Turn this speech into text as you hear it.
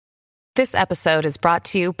This episode is brought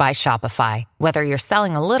to you by Shopify. Whether you're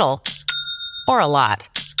selling a little or a lot,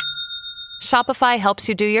 Shopify helps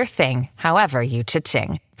you do your thing, however you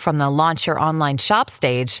cha-ching. From the launch your online shop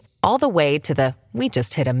stage, all the way to the we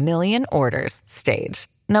just hit 1 million orders stage.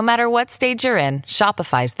 No matter what stage you're in,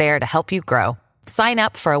 Shopify's there to help you grow. Sign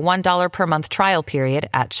up for a $1 per month trial period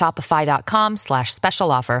at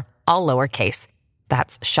shopify.com/special offer, all lowercase.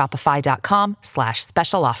 That's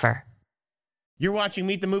shopify.com/special offer. You're watching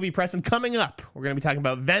Meet the Movie Press, and coming up, we're going to be talking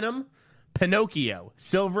about Venom, Pinocchio,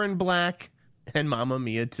 Silver and Black, and Mamma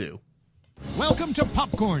Mia 2. Welcome to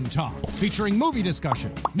Popcorn Talk, featuring movie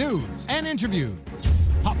discussion, news, and interviews.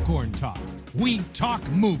 Popcorn Talk, we talk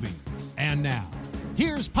movies. And now,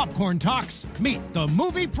 here's Popcorn Talk's Meet the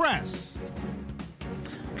Movie Press.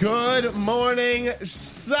 Good morning,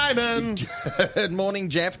 Simon. Good morning,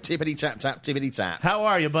 Jeff. Tippity tap tap, tippity tap. How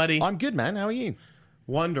are you, buddy? I'm good, man. How are you?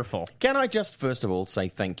 Wonderful. Can I just, first of all, say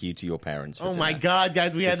thank you to your parents for Oh, dinner my God,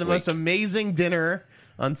 guys. We had the most amazing dinner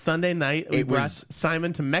on Sunday night. We brought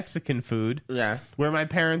Simon to Mexican food, where my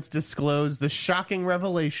parents disclosed the shocking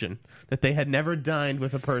revelation that they had never dined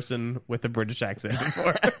with a person with a British accent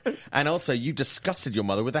before. And also, you disgusted your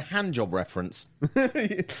mother with a handjob reference.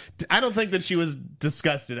 I don't think that she was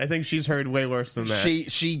disgusted. I think she's heard way worse than that.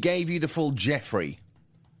 She gave you the full Jeffrey.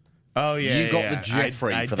 Oh, yeah, you got the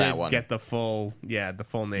Jeffrey for that one. I did get the full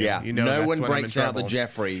name. Yeah, you know, no one when breaks I'm in out the trouble.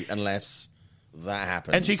 Jeffrey unless that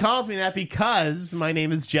happens. And she calls me that because my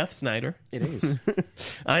name is Jeff Snyder. It is.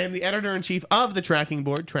 I am the editor-in-chief of the Tracking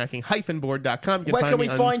Board, tracking-board.com. Where can we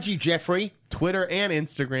find you, Jeffrey? Twitter and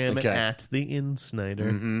Instagram at the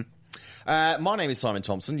InSnyder. Mm-hmm. My name is Simon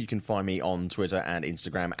Thompson. You can find me on Twitter and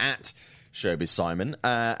Instagram at ShowbizSimon.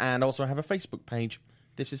 And also I have a Facebook page.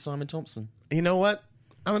 This is Simon Thompson. You know what?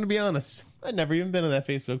 I'm going to be honest. I've never even been on that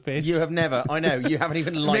Facebook page. You have never. I know. You haven't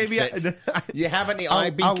even liked it. You haven't.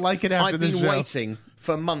 I'll like it after the show. I've been waiting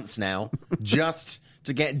for months now just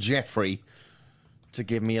to get Jeffrey to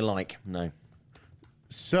give me a like. No.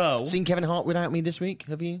 So. Seen Kevin Hart without me this week?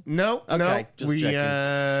 Have you? No. Okay. No. Just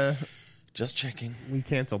checking. Just checking. We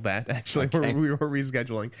canceled that, actually. Okay. We were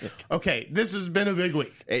rescheduling. Okay, this this has been a big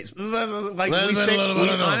week. It's like we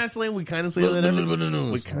honestly, we kind of say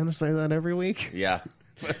that every week. Yeah.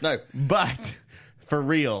 No. But for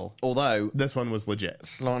real, although this one was legit.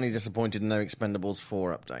 Slightly disappointed no Expendables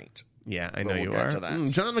 4 update. Yeah, I know you are. To that.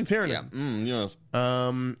 John McTiernan. Yeah. Yes.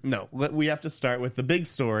 No, we have to start with the big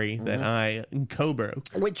story that I co-broke.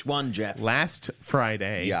 Which one, Jeff? Last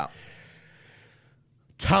Friday. Yeah.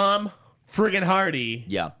 Tom friggin' Hardy.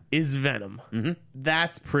 Yeah. Is Venom. Mm-hmm.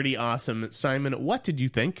 That's pretty awesome. Simon, what did you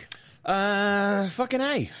think? Fucking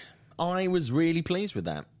A. I was really pleased with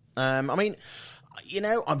that. I mean, you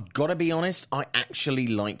know, I've got to be honest, I actually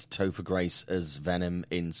liked Topher Grace as Venom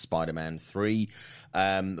in Spider-Man 3,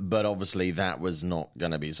 but obviously that was not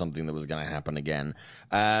going to be something that was going to happen again.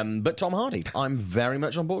 But Tom Hardy, I'm very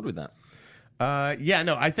much on board with that. I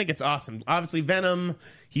think it's awesome. Obviously, Venom,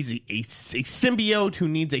 he's a symbiote who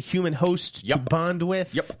needs a human host to bond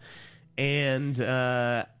with. Yep. And,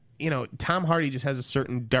 Tom Hardy just has a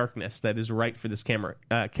certain darkness that is right for this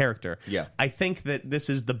character. Yeah. I think that this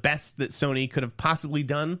is the best that Sony could have possibly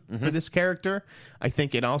done for this character. I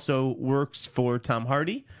think it also works for Tom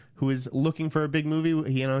Hardy, who is looking for a big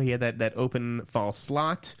movie. He had that open fall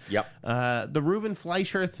slot. Yep. The Ruben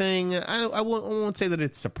Fleischer thing, I won't say that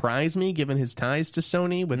it surprised me, given his ties to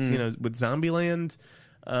Sony with with Zombieland.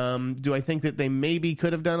 Do I think that they maybe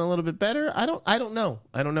could have done a little bit better? I don't know.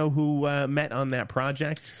 I don't know who met on that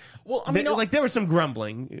project. Well, I mean, there was some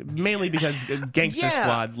grumbling, mainly because Gangster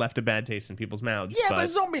Squad left a bad taste in people's mouths. Yeah, but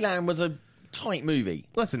Zombieland was a tight movie.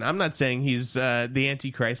 Listen, I'm not saying he's the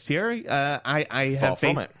Antichrist here. I have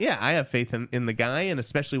faith. From it. Yeah, I have faith in the guy, and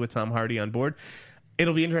especially with Tom Hardy on board.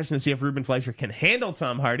 It'll be interesting to see if Ruben Fleischer can handle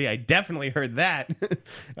Tom Hardy. I definitely heard that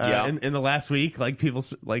in the last week. Like, people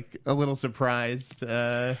a little surprised.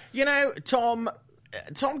 Tom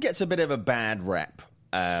gets a bit of a bad rep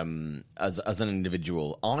as an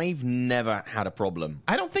individual. I've never had a problem.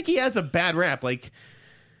 I don't think he has a bad rap. Like,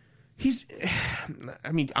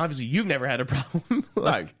 obviously you've never had a problem.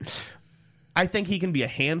 No. I think he can be a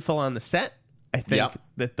handful on the set. I think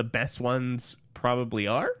that the best ones probably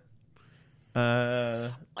are. I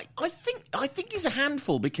think he's a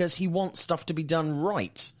handful because he wants stuff to be done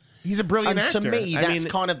right. He's a brilliant actor. To me,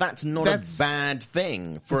 that's not a bad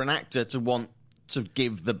thing for an actor to want to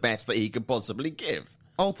give the best that he could possibly give.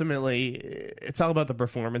 Ultimately, it's all about the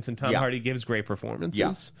performance, and Tom Hardy gives great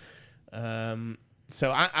performances.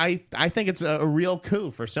 So I think it's a real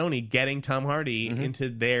coup for Sony getting Tom Hardy into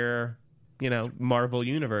their Marvel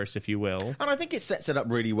universe, if you will. And I think it sets it up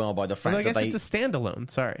really well by the fact I guess that it's a standalone.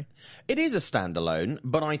 Sorry, it is a standalone,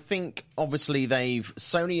 but I think obviously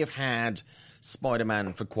Sony have had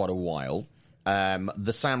Spider-Man for quite a while.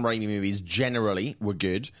 The Sam Raimi movies generally were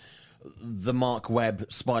good. The Mark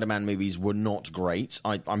Webb Spider-Man movies were not great.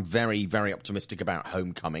 I'm very, very optimistic about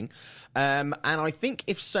Homecoming. And I think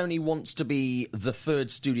if Sony wants to be the third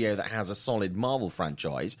studio that has a solid Marvel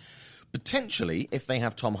franchise, potentially, if they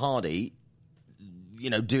have Tom Hardy,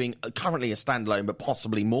 doing currently a standalone but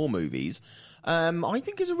possibly more movies, I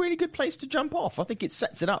think is a really good place to jump off. I think it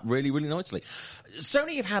sets it up really, really nicely.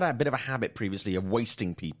 Sony have had a bit of a habit previously of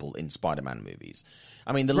wasting people in Spider-Man movies.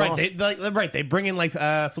 I mean, they bring in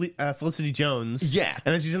Felicity Jones, yeah,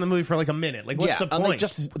 and then she's in the movie for like a minute. Like, what's the point?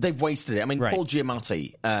 And they've wasted it. I mean, Paul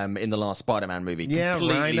Giamatti in the last Spider-Man movie,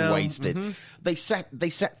 completely wasted. Mm-hmm. They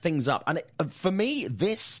set things up, and for me,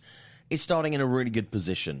 this is starting in a really good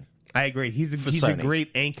position. I agree. He's a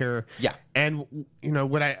great anchor. Yeah, and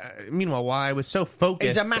meanwhile, while I was so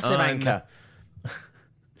focused, he's a massive anchor.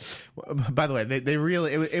 By the way, they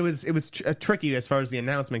really it was tricky as far as the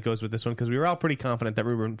announcement goes with this one, because we were all pretty confident that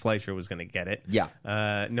Ruben Fleischer was going to get it. Yeah,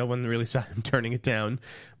 no one really saw him turning it down.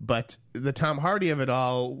 But the Tom Hardy of it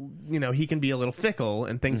all, he can be a little fickle,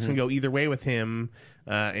 and things can go either way with him.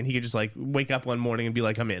 And he could just like wake up one morning and be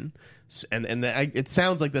like, "I'm in," and it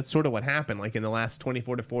sounds like that's sort of what happened. Like in the last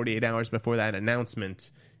 24 to 48 hours before that announcement,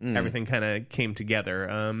 everything kind of came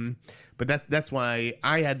together. But that's why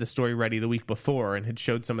I had the story ready the week before and had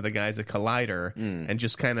showed some of the guys at Collider and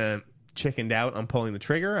just kind of chickened out on pulling the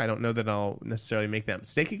trigger. I don't know that I'll necessarily make that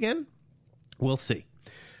mistake again. We'll see.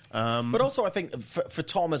 But also, I think for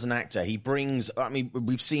Tom as an actor, he brings. I mean,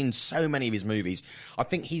 we've seen so many of his movies. I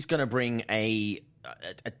think he's going to bring a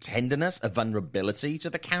tenderness, a vulnerability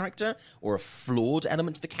to the character, or a flawed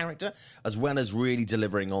element to the character, as well as really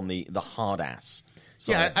delivering on the hard ass.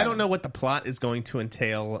 Yeah, I don't know what the plot is going to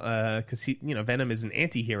entail, because Venom is an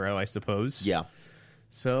anti-hero, I suppose. Yeah.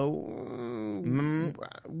 So,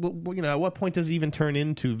 at what point does he even turn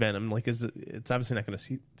into Venom? Like, it's obviously not going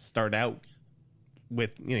to start out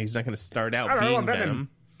with, he's not going to start out being Venom.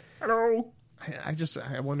 Hello.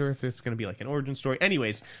 I wonder if it's going to be like an origin story.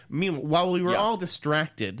 Anyways, while we were all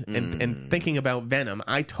distracted and thinking about Venom,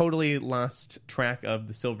 I totally lost track of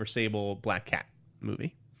the Silver Sable Black Cat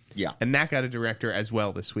movie. Yeah, and that got a director as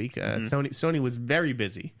well this week. Sony was very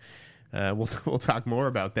busy. We'll talk more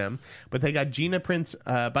about them, but they got Gina Prince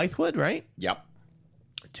Bythewood, right? Yep.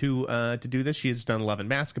 To do this, she has done Love and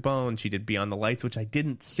Basketball, and she did Beyond the Lights, which I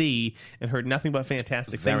didn't see and heard nothing but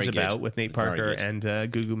fantastic things about, with Nate Parker and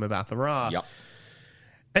Gugu Mbatha-Raw. Yep.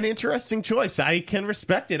 An interesting choice. I can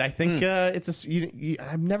respect it. I think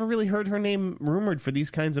I've never really heard her name rumored for these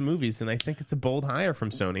kinds of movies, and I think it's a bold hire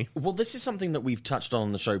from Sony. Well, this is something that we've touched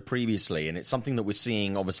on the show previously, and it's something that we're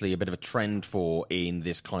seeing, obviously, a bit of a trend for in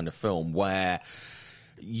this kind of film, where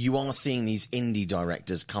you are seeing these indie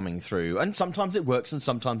directors coming through, and sometimes it works and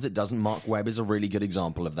sometimes it doesn't. Mark Webb is a really good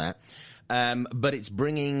example of that. But it's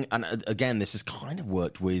bringing, and again, this has kind of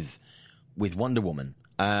worked with Wonder Woman.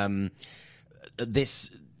 This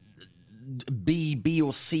B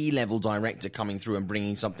or C level director coming through and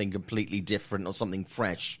bringing something completely different or something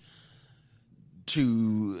fresh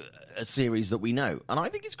to a series that we know. And I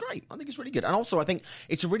think it's great. I think it's really good. And also, I think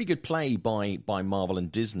it's a really good play by Marvel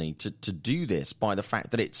and Disney to do this, by the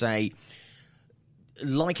fact that it's like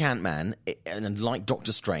Ant-Man and like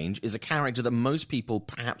Doctor Strange, is a character that most people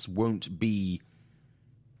perhaps won't be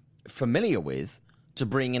familiar with, to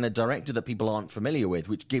bring in a director that people aren't familiar with,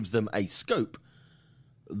 which gives them a scope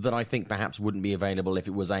that I think perhaps wouldn't be available if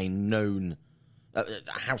it was a known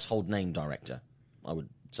household name director, I would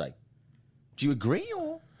say. Do you agree,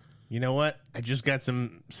 or? You know what? I just got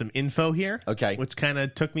some info here. Okay. Which kind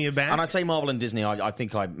of took me aback. And I say Marvel and Disney, I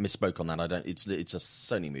think I misspoke on that. I don't. It's a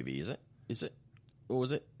Sony movie, is it? Is it? Or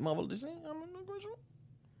was it Marvel Disney? I'm not quite sure.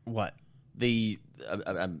 What? The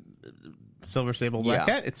Silver Sable Black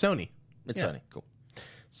Cat? It's Sony. It's Sony. Cool.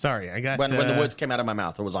 Sorry, I got... When the words came out of my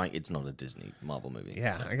mouth, I was like, it's not a Disney Marvel movie.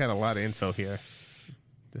 Yeah, so. I got a lot of info here.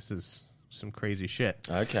 This is some crazy shit.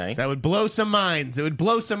 Okay. That would blow some minds. It would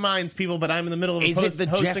blow some minds, people, but I'm in the middle of hosting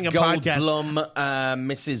a podcast. Jeff Goldblum,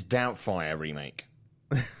 Mrs. Doubtfire remake?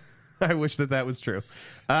 I wish that was true.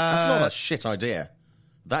 That's not a shit idea.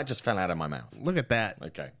 That just fell out of my mouth. Look at that.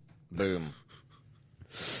 Okay. Boom.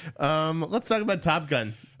 Let's talk about Top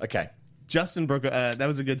Gun. Okay. Justin Brooke, that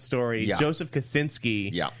was a good story. Yeah. Joseph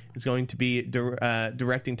Kosinski is going to be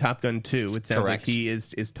directing Top Gun 2. It sounds like he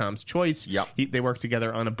is Tom's choice. Yeah. They worked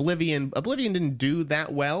together on Oblivion. Oblivion didn't do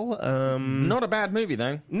that well. Not a bad movie,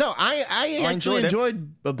 though. No, I actually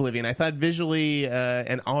enjoyed Oblivion. I thought visually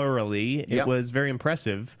and aurally it was very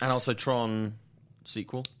impressive. And also Tron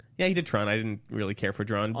sequel. Yeah, he did Tron. I didn't really care for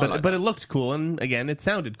Tron, but it looked cool, and again, it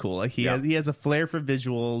sounded cool. Like he has a flair for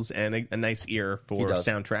visuals and a nice ear for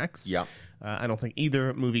soundtracks. Yeah, I don't think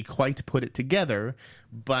either movie quite put it together,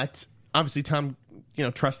 but obviously Tom,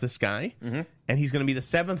 trusts this guy, and he's going to be the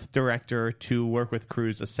 7th director to work with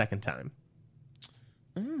Cruise a second time.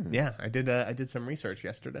 Yeah, I did some research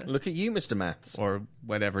yesterday. Look at you, Mr. Maths, or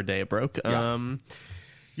whatever day it broke. Yeah.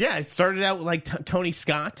 Yeah, it started out with like Tony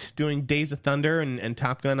Scott doing Days of Thunder and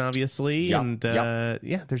Top Gun, obviously, and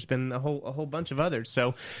there's been a whole bunch of others.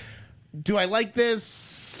 So, do I like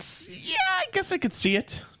this? Yeah, I guess I could see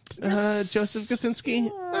it. Joseph Kosinski.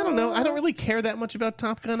 I don't know. I don't really care that much about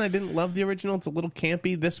Top Gun. I didn't love the original. It's a little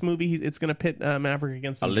campy. This movie, it's going to pit Maverick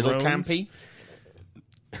against a little drones. Campy.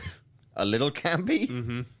 A little campy.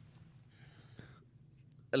 Mm-hmm.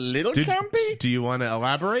 A little campy. Do you want to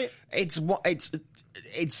elaborate? It's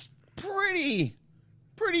pretty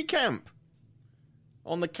camp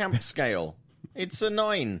on the camp scale. It's a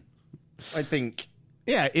 9, I think.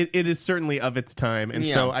 Yeah, it is certainly of its time, and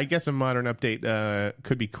so I guess a modern update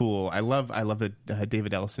could be cool. I love that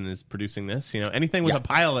David Ellison is producing this. Anything with a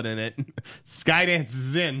pilot in it, Skydance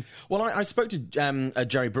is in. Well, I spoke to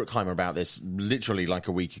Jerry Bruckheimer about this literally like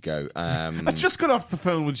a week ago. I just got off the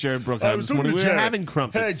phone with Jerry Bruckheimer this morning. We were having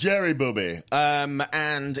crumpets. Hey, Jerry Booby.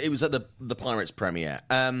 And it was at the Pirates premiere.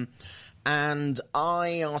 And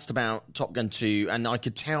I asked about Top Gun 2, and I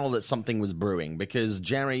could tell that something was brewing because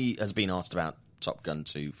Jerry has been asked about Top Gun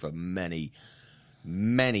 2 for many,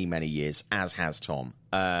 many, many years, as has Tom.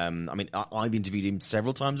 I've interviewed him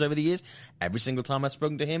several times over the years. Every single time I've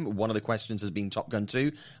spoken to him, one of the questions has been Top Gun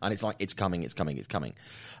 2, and it's like, it's coming.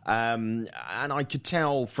 And I could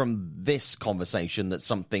tell from this conversation that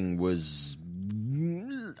something was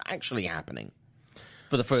actually happening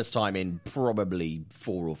for the first time in probably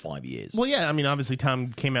 4 or 5 years. Well, yeah, obviously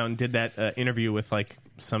Tom came out and did that interview with like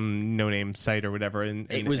some no-name site or whatever,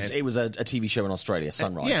 and it was a TV show in Australia,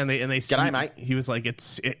 Sunrise. Yeah, and they G'day, mate. He was like,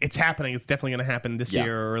 it's happening. It's definitely going to happen this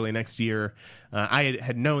year or early next year. I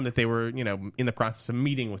had known that they were in the process of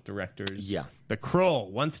meeting with directors. Yeah, the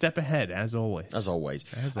Kroll, one step ahead, as always. Do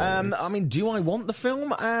I want the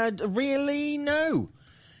film? Really, no.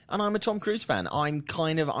 And I'm a Tom Cruise fan.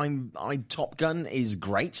 Top Gun is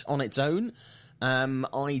great on its own.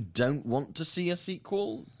 I don't want to see a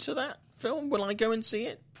sequel to that film. Will I go and see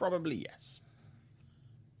it? Probably yes.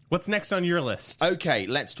 What's next on your list? Okay,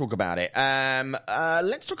 let's talk about it.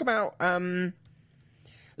 Let's talk about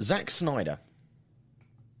Zack Snyder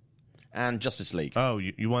and Justice League. Oh,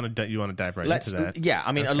 you want to dive right into that? Yeah,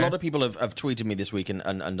 a lot of people have tweeted me this week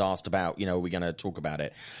and asked about, are we going to talk about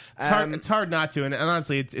it? It's hard not to, and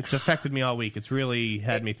honestly, it's affected me all week. It's really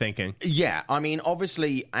had me thinking. Yeah,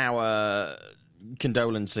 obviously our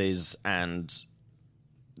condolences and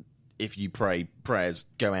if you pray, prayers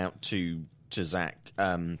go out to Zack.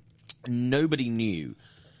 Nobody knew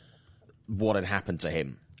what had happened to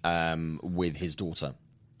him with his daughter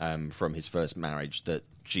from his first marriage, that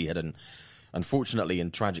she had unfortunately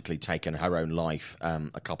and tragically taken her own life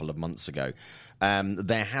a couple of months ago.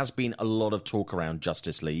 There has been a lot of talk around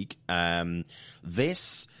Justice League.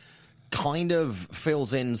 This kind of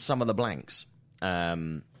fills in some of the blanks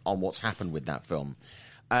on what's happened with that film.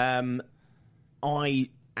 I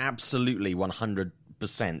absolutely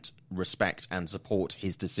 100% respect and support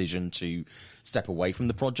his decision to step away from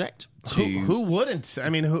the project. Who wouldn't?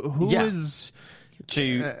 Who is...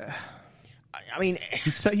 he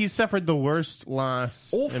suffered the worst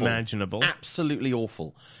loss imaginable. Absolutely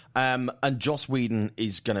awful. And Joss Whedon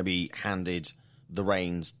is going to be handed the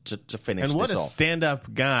reins to finish this off. And what a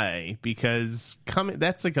stand-up guy, because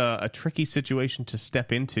that's like a tricky situation to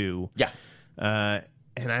step into. Yeah.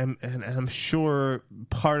 And I'm sure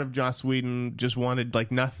part of Joss Whedon just wanted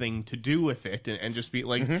like nothing to do with it and just be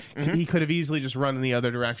like, he could have easily just run in the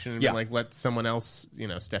other direction and been like, let someone else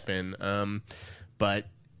step in. But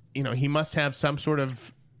he must have some sort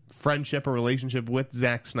of friendship or relationship with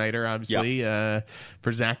Zack Snyder, obviously,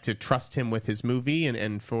 for Zack to trust him with his movie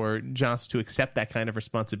and for Joss to accept that kind of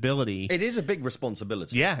responsibility. It is a big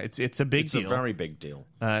responsibility. Yeah, it's a big deal. It's a very big deal.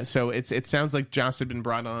 So it sounds like Joss had been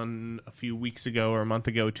brought on a few weeks ago or a month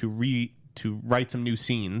ago to write some new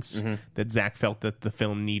scenes that Zack felt that the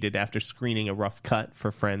film needed after screening a rough cut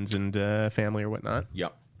for friends and family or whatnot.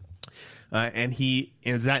 Yep. And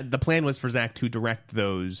the plan was for Zach to direct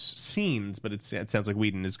those scenes, but it sounds like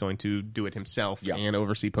Whedon is going to do it himself and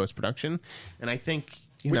oversee post-production. And I think,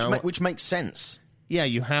 which makes sense. Yeah,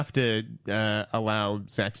 you have to allow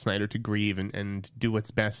Zack Snyder to grieve and do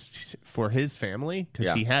what's best for his family,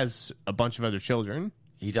 because he has a bunch of other children.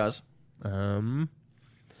 He does. But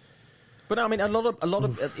I mean, a lot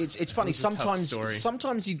of it's funny.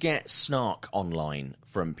 Sometimes you get snark online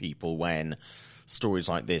from people when stories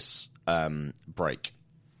like this break,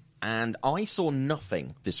 and I saw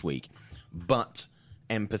nothing this week but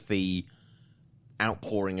empathy,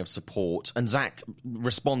 outpouring of support, and Zach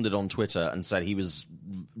responded on Twitter and said he was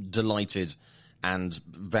delighted and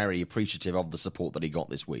very appreciative of the support that he got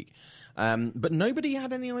this week. But nobody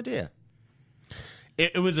had any idea.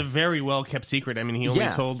 It was a very well-kept secret. I mean, he only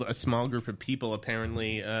told a small group of people,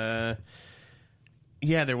 apparently. There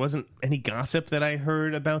wasn't any gossip that I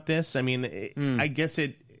heard about this. I mean, I guess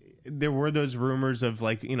there were those rumors of,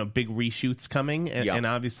 like, big reshoots coming, and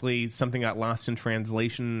obviously something got lost in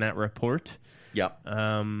translation in that report. Yeah.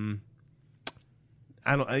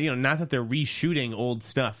 I don't. Not that they're reshooting old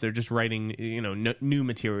stuff. They're just writing, new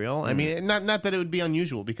material. I mean, not that it would be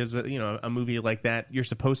unusual, because a movie like that, you're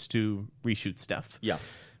supposed to reshoot stuff. Yeah.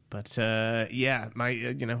 But I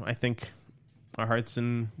think our hearts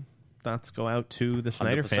and thoughts go out to the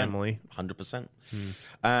Snyder family. 100%.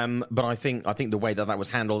 But I think the way that was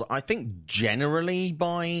handled, I think generally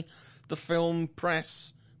by the film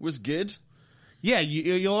press, was good. Yeah,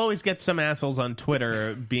 you'll always get some assholes on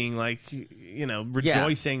Twitter being like,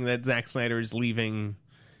 rejoicing that Zack Snyder is leaving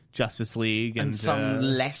Justice League. And some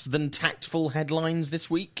less than tactful headlines this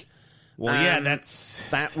week. Well,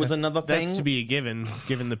 that was another thing. That's to be a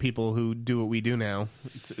given the people who do what we do now.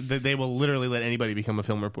 They will literally let anybody become a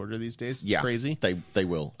film reporter these days. It's crazy. They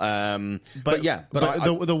will. The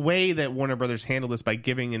way that Warner Brothers handled this by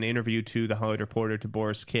giving an interview to The Hollywood Reporter, to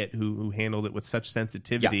Boris Kitt, who handled it with such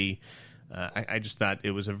sensitivity... Yeah. I just thought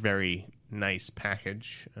it was a very nice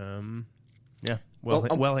package. Well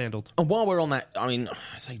handled. And while we're on that, I mean,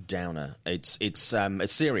 I say downer. It's a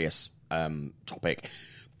serious topic.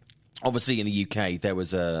 Obviously, in the UK, there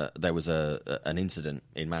was an incident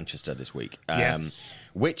in Manchester this week,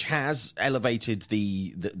 which has elevated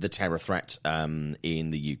the terror threat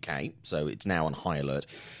in the UK. So it's now on high alert.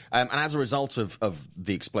 And as a result of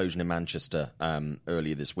the explosion in Manchester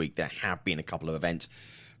earlier this week, there have been a couple of events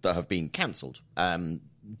that have been cancelled.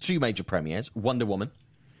 Two major premieres, Wonder Woman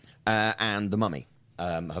and The Mummy,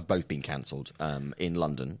 have both been cancelled in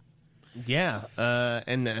London. Yeah,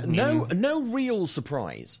 no real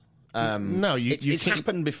surprise. No, it's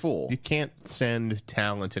happened before. You can't send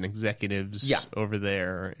talent and executives over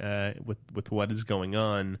there with what is going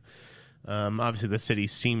on. Obviously, the city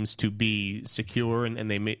seems to be secure, and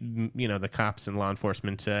they the cops and law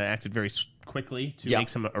enforcement acted very quickly to make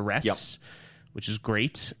some arrests. Which is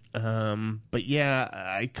great. But yeah,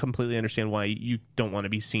 I completely understand why you don't want to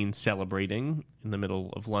be seen celebrating in the middle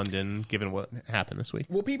of London, given what happened this week.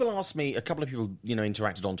 Well, people asked me, a couple of people,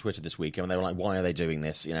 interacted on Twitter this week, and they were like, why are they doing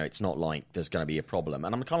this? It's not like there's going to be a problem.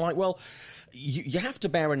 And I'm kind of like, well, you have to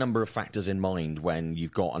bear a number of factors in mind when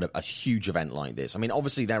you've got a huge event like this. I mean,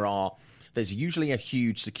 obviously there's usually a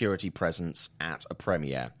huge security presence at a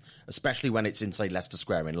premiere, especially when it's in, say, Leicester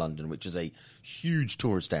Square in London, which is a huge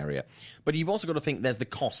tourist area. But you've also got to think there's the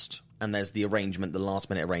cost and there's the arrangement, the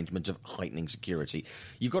last-minute arrangement of heightening security.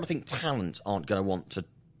 You've got to think talent aren't going to want to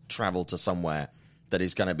travel to somewhere that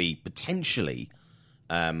is going to be potentially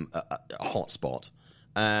a hotspot.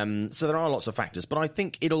 So there are lots of factors, but I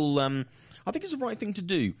think I think it's the right thing to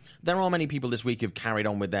do. There are many people this week who've carried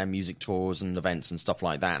on with their music tours and events and stuff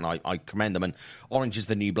like that, and I commend them. And Orange is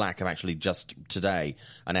the New Black have actually just today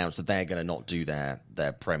announced that they're going to not do their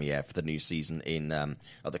premiere for the new season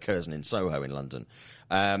at the Curzon in Soho in London.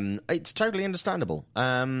 It's totally understandable,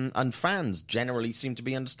 and fans generally seem to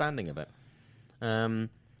be understanding of it.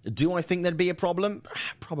 Do I think there'd be a problem?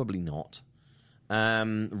 Probably not.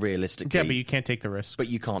 Realistically. Yeah, but you can't take the risk. But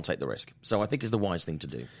you can't take the risk. So I think it's the wise thing to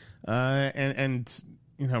do. And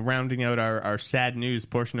rounding out our sad news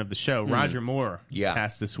portion of the show, Roger Moore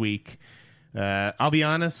passed this week. I'll be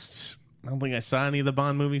honest, I don't think I saw any of the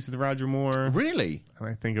Bond movies with Roger Moore. Really?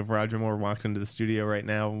 I think if Roger Moore walked into the studio right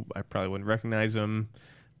now, I probably wouldn't recognize him.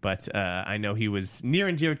 But I know he was near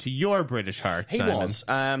and dear to your British heart, Simon. He was.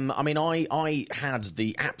 I mean, I had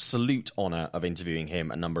the absolute honour of interviewing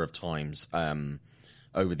him a number of times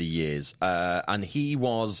over the years. And he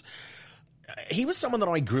was someone that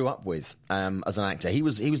I grew up with as an actor. He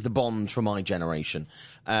was the Bond for my generation.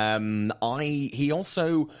 He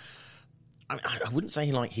also... I wouldn't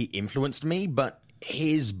say he influenced me, but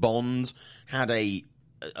his Bond had a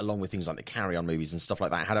along with things like the Carry On movies and stuff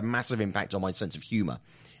like that, had a massive impact on my sense of humour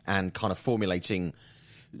and kind of formulating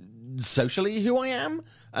socially who I am.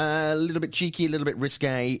 A little bit cheeky, a little bit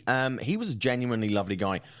risque. He was a genuinely lovely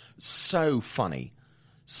guy. So funny.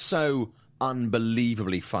 So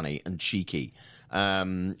unbelievably funny and cheeky.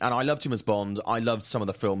 And I loved him as Bond. I loved some of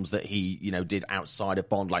the films that he, did outside of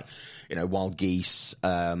Bond, like, Wild Geese,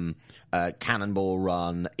 Cannonball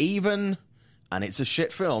Run, even, and it's a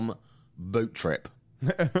shit film, Boat Trip,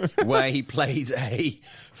 where he played a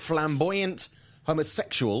flamboyant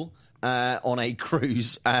homosexual on a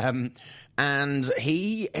cruise, and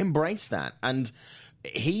he embraced that, and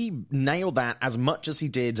he nailed that as much as he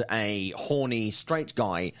did a horny straight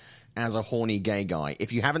guy as a horny gay guy.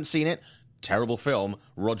 If you haven't seen it, terrible film.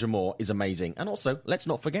 Roger Moore is amazing. And also, let's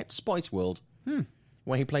not forget Spice World,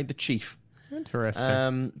 where he played the chief.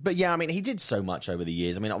 Interesting. But yeah, I mean, he did so much over the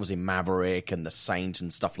years. I mean, obviously Maverick and The Saint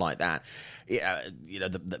and stuff like that. Yeah,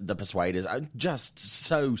 the Persuaders. Just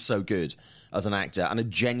so good as an actor and a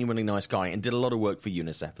genuinely nice guy, and did a lot of work for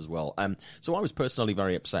UNICEF as well. So I was personally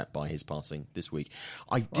very upset by his passing this week.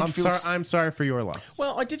 I'm sorry for your loss.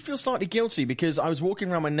 Well, I did feel slightly guilty because I was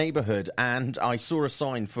walking around my neighbourhood and I saw a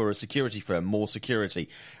sign for a security firm, More Security,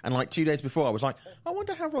 and like 2 days before I was like, I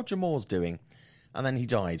wonder how Roger Moore's doing. And then he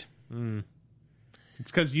died.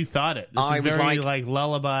 It's because you thought it. This is very like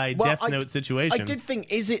lullaby, Death Note situation. I did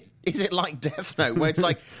think, is it like Death Note, where it's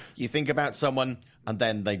like you think about someone and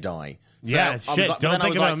then they die? So don't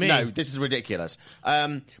think about me. No, this is ridiculous.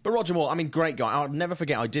 But Roger Moore, I mean, great guy. I'll never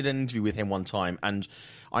forget, I did an interview with him one time, and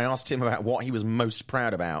I asked him about what he was most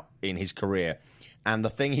proud about in his career. And the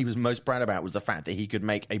thing he was most proud about was the fact that he could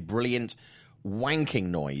make a brilliant wanking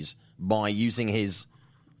noise by using his...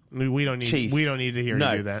 We don't need to hear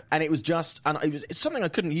you do that. And it was it's something I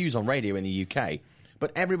couldn't use on radio in the UK.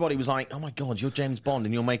 But everybody was like, "Oh my God, you're James Bond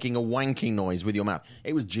and you're making a wanking noise with your mouth."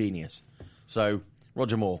 It was genius. So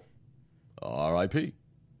Roger Moore, R.I.P.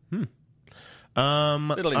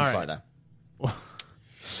 Little insight there.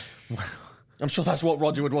 I'm sure that's what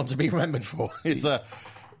Roger would want to be remembered for. Is a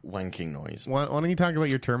wanking noise. Why don't you talk about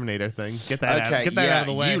your Terminator thing? Get that out of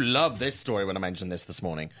the way. You love this story when I mentioned this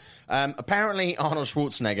morning. Apparently, Arnold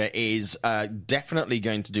Schwarzenegger is definitely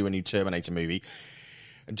going to do a new Terminator movie.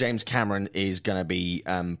 James Cameron is going to be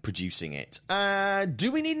producing it.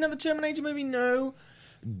 Do we need another Terminator movie? No.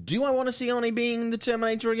 Do I want to see Arnie being the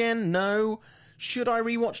Terminator again? No. Should I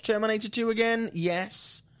rewatch Terminator 2 again?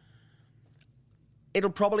 Yes. It'll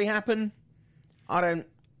probably happen. Arnie,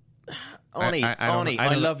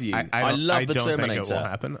 I love you. I love the Terminator. Think it will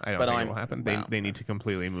happen. I don't think it will happen. They need to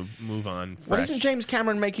completely move on. Fresh. Well, isn't James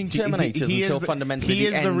Cameron making Terminators until fundamentally he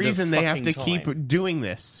the is the reason they have to time. keep doing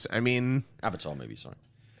this? I mean, Avatar movie, sorry.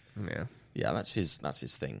 Yeah, that's his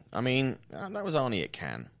thing. I mean, that was Arnie at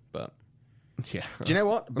Cannes, but yeah. Do you know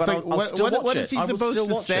what? But like, what is he supposed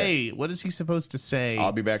to say? What is he supposed to say?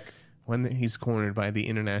 I'll be back when he's cornered by the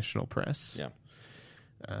international press. Yeah.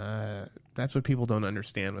 That's what people don't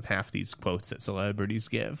understand with half these quotes that celebrities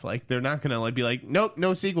give. Like, they're not going to be like, nope,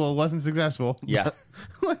 no sequel, it wasn't successful. Yeah.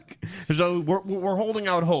 Like, so we're holding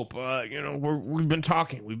out hope. We've been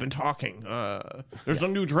talking. There's a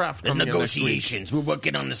new draft. There's negotiations. We're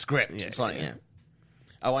working on the script. Yeah, it's like, yeah.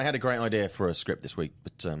 Oh, I had a great idea for a script this week,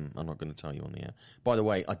 but I'm not going to tell you on the air. By the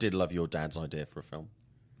way, I did love your dad's idea for a film.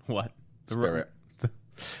 What? Spirit.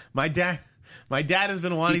 My dad has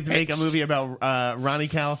been wanting to make a movie about Ronnie,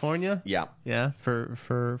 California. Yeah. Yeah,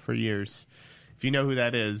 for years. If you know who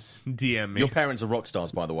that is, DM me. Your parents are rock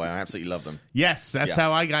stars, by the way. I absolutely love them. Yes, that's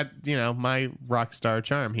how I got, my rock star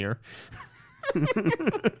charm here.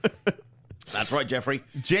 That's right, Jeffrey.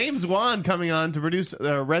 James Wan coming on to produce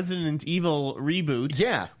a Resident Evil reboot.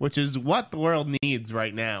 Yeah. Which is what the world needs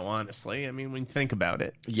right now, honestly. I mean, when you think about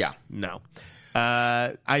it. Yeah. No.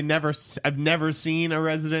 I've never seen a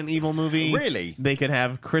Resident Evil movie. Really? They could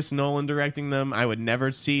have Chris Nolan directing them. I would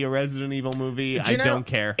never see a Resident Evil movie. I don't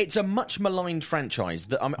care. It's a much maligned franchise.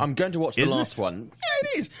 That I'm going to watch the last one. Yeah,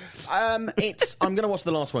 it is. I'm going to watch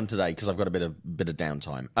the last one today because I've got a bit of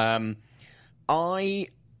downtime. I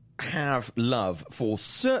have love for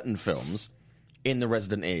certain films in the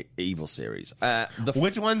Resident Evil series.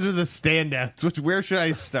 Which ones are the standouts? Where should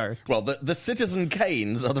I start? Well, the Citizen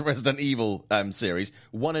Kanes of the Resident Evil series,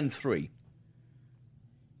 1 and 3.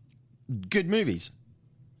 Good movies.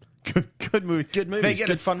 Good movies. Good movies.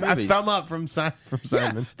 Good fun movies. A thumb up from Simon.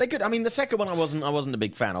 Yeah, they're good. I mean, the second one I wasn't a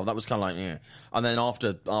big fan of. That was kind of like, yeah. And then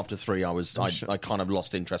after 3, I kind of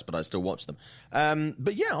lost interest, but I still watched them.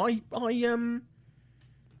 But yeah,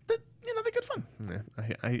 they're good fun. Yeah,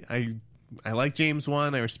 I like James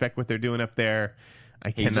Wan. I respect what they're doing up there.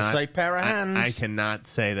 He's a safe pair of hands. I cannot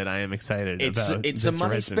say that I am excited about It's a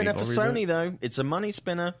money spinner for Sony, though. It's a money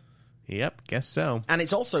spinner. Yep, guess so. And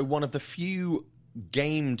it's also one of the few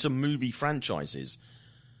game-to-movie franchises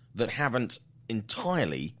that haven't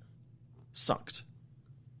entirely sucked.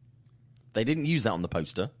 They didn't use that on the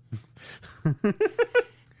poster.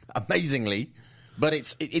 Amazingly. But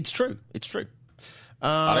it's true. It's true.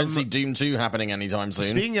 I don't see Doom 2 happening anytime soon.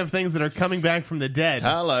 Speaking of things that are coming back from the dead.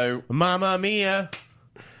 Hello. Mamma Mia.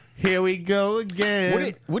 Here we go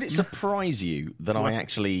again. Would it surprise you that I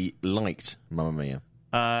actually liked Mamma Mia?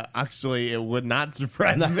 Actually, it would not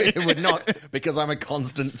surprise me. It would not, because I'm a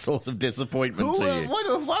constant source of disappointment to you.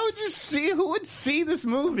 Why would you see? Who would see this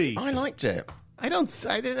movie? I liked it. I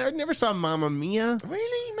never saw Mamma Mia.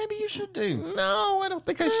 Really? Maybe you should do. No, I don't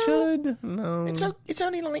think I should. No. It's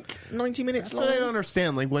only like 90 minutes long. That's what I don't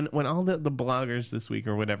understand. Like when all the bloggers this week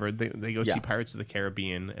or whatever, they go see Pirates of the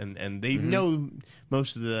Caribbean and they know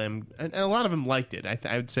most of them, and a lot of them liked it.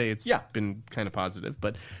 I would say it's been kind of positive,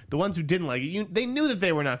 but the ones who didn't like it, they knew that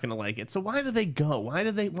they were not going to like it. So why do they go? Why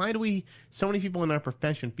do we, so many people in our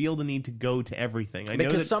profession, feel the need to go to everything?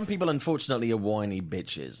 Because some people, unfortunately, are whiny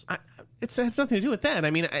bitches. It has nothing to do with that.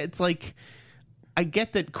 I mean, it's like, I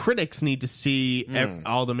get that critics need to see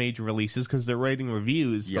all the major releases because they're writing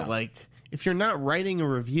reviews, but like, if you're not writing a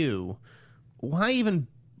review, why even?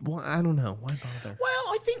 I don't know. Why bother? Well,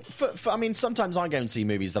 I think I mean, sometimes I go and see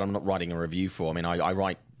movies that I'm not writing a review for. I mean, I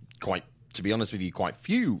write to be honest with you, quite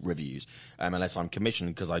few reviews, unless I'm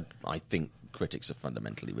commissioned, because I think critics are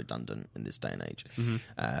fundamentally redundant in this day and age.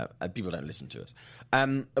 People don't listen to us.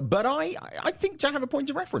 But I think to have a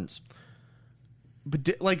point of reference. But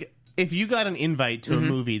if you got an invite to a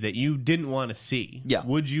movie that you didn't want to see,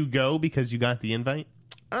 would you go because you got the invite?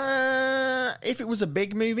 If it was a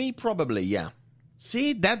big movie, probably, yeah.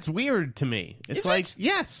 See, that's weird to me. It's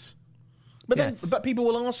yes. But then, people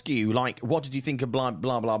will ask you, like, what did you think of blah,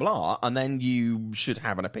 blah, blah, blah, and then you should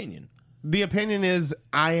have an opinion. The opinion is,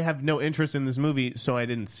 I have no interest in this movie, so I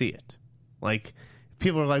didn't see it. Like,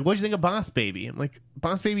 people are like, what'd you think of Boss Baby? I'm like,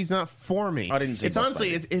 Boss Baby's not for me. I didn't see Boss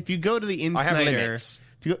Baby. If you go to the Insider,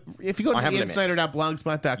 if you go to the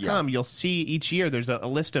insider.blogspot.com, you'll see each year there's a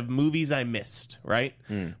list of movies I missed, right?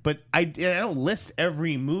 But I don't list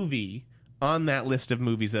every movie on that list of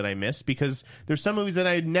movies that I missed, because there's some movies that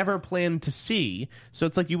I had never planned to see. So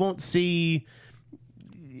it's like you won't see,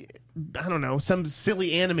 I don't know, some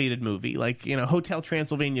silly animated movie like, Hotel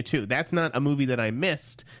Transylvania 2. That's not a movie that I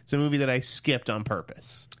missed. It's a movie that I skipped on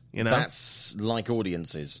purpose. That's like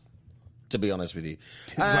audiences, to be honest with you.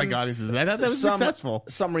 Like audiences. I thought that was successful.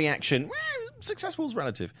 Some reaction. Well, successful is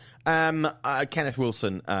relative. Kenneth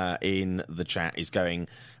Wilson in the chat is going,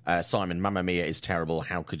 Simon, Mamma Mia is terrible.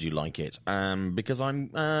 How could you like it? Because I'm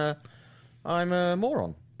a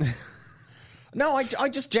moron. No, I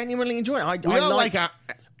just genuinely enjoy it.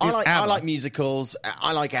 I like musicals.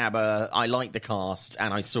 I like ABBA. I like the cast,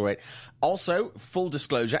 and I saw it. Also, full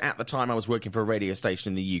disclosure, at the time I was working for a radio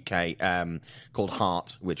station in the UK called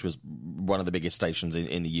Heart, which was one of the biggest stations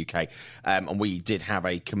in the UK. And we did have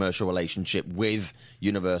a commercial relationship with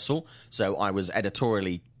Universal, so I was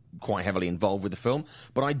editorially quite heavily involved with the film,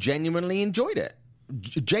 but I genuinely enjoyed it.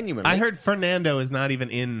 Genuinely. I heard Fernando is not even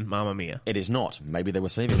in Mamma Mia. It is not. Maybe they were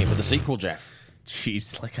saving it for the sequel, Jeff.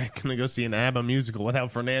 Jeez, like, I'm going to go see an ABBA musical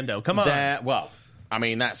without Fernando. Come on. Well, I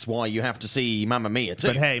mean, that's why you have to see Mamma Mia, too.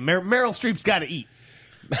 But hey, Meryl Streep's got to eat.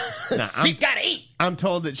 Streep got to eat! I'm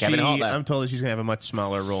told that she's going to have a much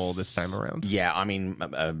smaller role this time around. Yeah, I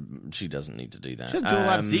mean, she doesn't need to do that. She doesn't do a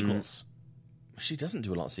lot of sequels. She doesn't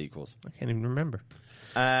do a lot of sequels. I can't even remember.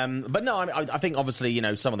 But no, I think obviously,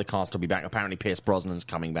 some of the cast will be back. Apparently Pierce Brosnan's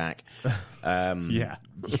coming back. Yeah.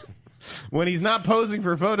 When he's not posing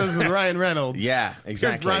for photos with Ryan Reynolds. Yeah,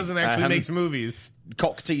 exactly. Pierce Brosnan actually makes movies.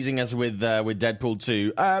 Cock teasing us with Deadpool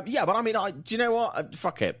 2. Yeah, but I mean, do you know what?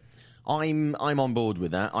 Fuck it. I'm on board with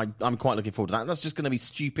that. I'm quite looking forward to that. That's just going to be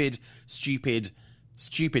stupid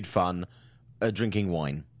fun, drinking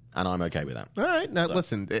wine. And I'm okay with that. All right. Now,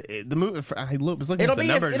 listen, the movie, I was looking at the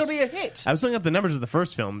numbers. It'll be a hit. I was looking up the numbers of the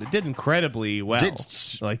first film. It did incredibly well.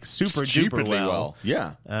 Like, super duper well.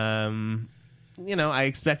 Yeah. I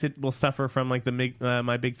expect it will suffer from, like, the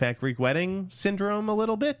My Big Fat Greek Wedding syndrome a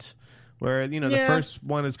little bit. Where, the first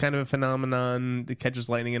one is kind of a phenomenon. It catches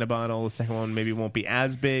lightning in a bottle. The second one maybe won't be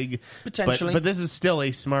as big. Potentially. But this is still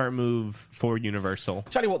a smart move for Universal.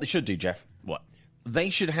 Tell you what they should do, Jeff. What?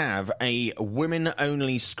 They should have a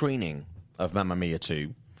women-only screening of Mamma Mia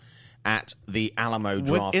 2 at the Alamo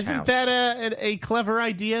Draft House. Isn't that a clever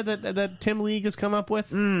idea that Tim League has come up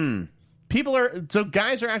with? Guys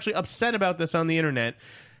are actually upset about this on the internet.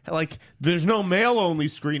 Like, there's no male-only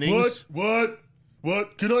screenings. What?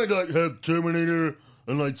 what? Can I, like, have Terminator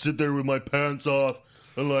and, like, sit there with my pants off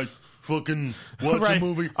and, like, fucking watch a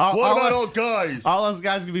movie? What about all guys? All us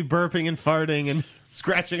guys could be burping and farting and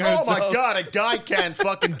scratching ourselves. Oh, my God, a guy can't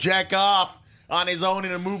fucking jack off on his own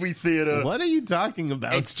in a movie theater. What are you talking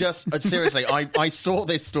about? It's just, seriously, I saw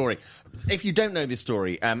this story. If you don't know this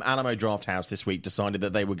story, Alamo Drafthouse this week decided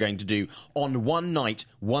that they were going to do, on one night,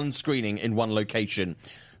 one screening in one location,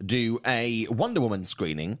 do a Wonder Woman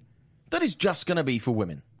screening that is just going to be for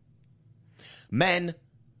women. Men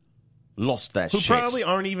lost their shit. Who probably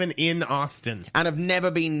aren't even in Austin. And have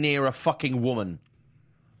never been near a fucking woman.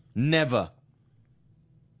 Never.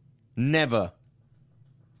 Never.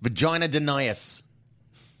 Vagina deniers.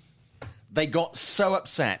 They got so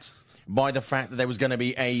upset by the fact that there was going to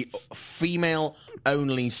be a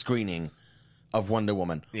female-only screening of Wonder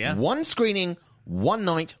Woman. Yeah. One screening, one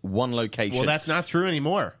night, one location. Well, that's not true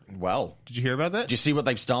anymore. Well. Did you hear about that? Do you see what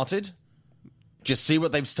they've started? Do you see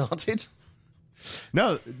what they've started?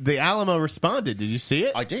 No, the Alamo responded. Did you see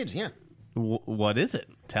it? I did, yeah. What is it?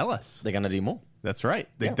 Tell us. They're going to do more. That's right.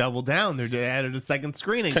 They doubled down. They added a second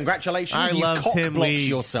screening. Congratulations. You cock-blocked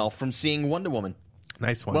yourself from seeing Wonder Woman.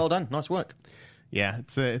 Nice one. Well done. Nice work. Yeah,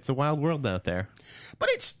 it's a wild world out there. But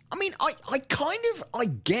it's, I mean, I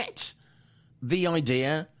get the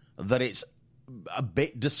idea that it's a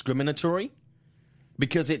bit discriminatory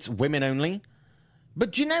because it's women only.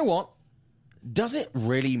 But do you know what? Does it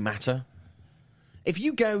really matter? If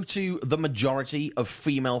you go to the majority of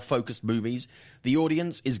female-focused movies, the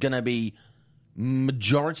audience is going to be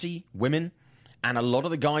majority women, and a lot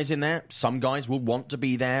of the guys in there, some guys will want to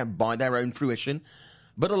be there by their own fruition,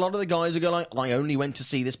 but a lot of the guys are going like, I only went to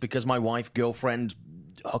see this because my wife, girlfriend,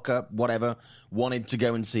 hooker, whatever, wanted to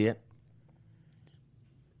go and see it.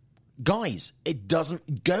 Guys, it doesn't...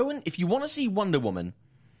 if you want to see Wonder Woman,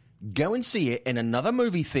 go and see it in another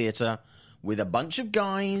movie theater with a bunch of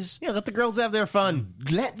guys. Yeah, let the girls have their fun.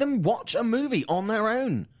 Let them watch a movie on their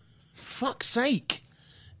own. Fuck's sake.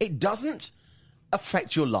 It doesn't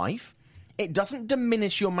affect your life. It doesn't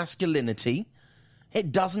diminish your masculinity.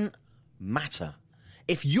 It doesn't matter.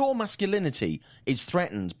 If your masculinity is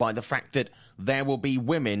threatened by the fact that there will be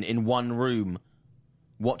women in one room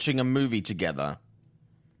watching a movie together,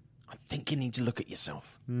 I think you need to look at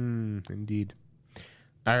yourself. Indeed.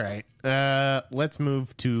 All right. Let's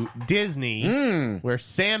move to Disney, where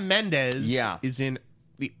Sam Mendes is in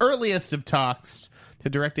the earliest of talks to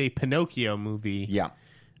direct a Pinocchio movie. Yeah.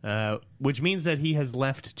 Which means that he has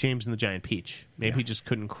left James and the Giant Peach. Maybe he just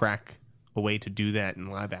couldn't crack a way to do that in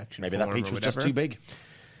live action. Maybe that peach was just too big.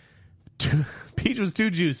 Peach was too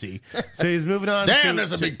juicy. So he's moving on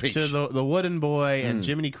there's a big peach. to the Wooden Boy and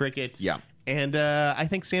Jiminy Cricket. Yeah. And I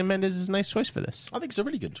think Sam Mendes is a nice choice for this. I think it's a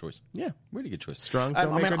really good choice. Yeah. Really good choice. Strong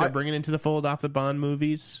filmmaker. They're bringing into the fold off the Bond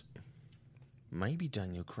movies. Maybe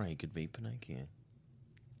Daniel Craig could be Pinocchio.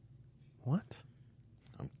 What?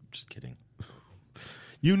 I'm just kidding.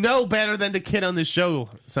 You know better than to kid on this show,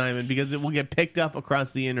 Simon, because it will get picked up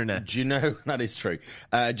across the internet. Do you know? That is true.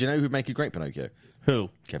 Do you know who'd make a great Pinocchio?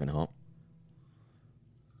 Who? Kevin Hart.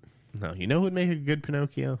 No, you know who'd make a good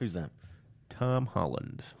Pinocchio? Who's that? Tom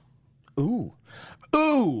Holland. Ooh.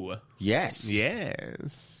 Ooh! Yes.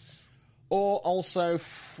 Yes. Or also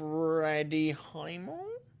Freddie Highmore?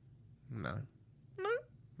 No.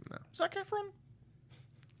 Zac Efron?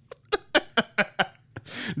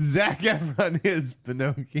 Zac Efron is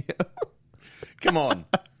Pinocchio. Come on.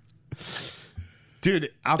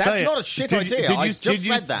 Dude, I'll tell you. That's not a shit idea. I just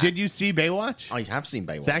said that. Did you see Baywatch? I have seen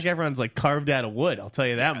Baywatch. Zac Efron's like carved out of wood, I'll tell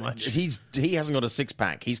you that much. He hasn't got a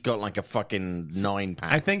 6-pack. He's got like a fucking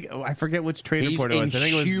 9-pack. I forget which trade report it was. I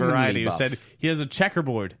think it was inhumanly Variety who buff. said he has a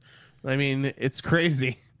checkerboard. I mean, it's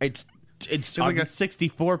crazy. It's like a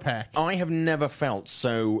 64-pack. I have never felt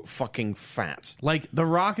so fucking fat. Like, The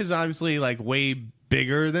Rock is obviously like way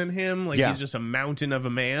bigger than him. Like, Yeah. he's just a mountain of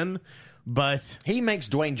a man. But He makes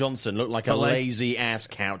Dwayne Johnson look like a lazy-ass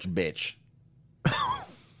couch bitch.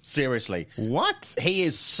 Seriously. what? He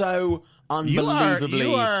is so unbelievably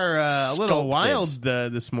You are a little sculpted.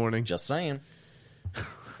 wild this morning. Just saying.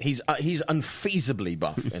 He's unfeasibly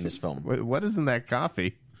buff in this film. What is in that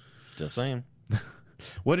coffee? Just saying.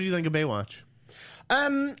 What did you think of Baywatch?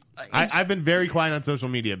 I've been very quiet on social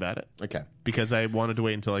media about it. Okay. Because I wanted to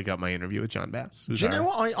wait until I got my interview with John Bass. Do you know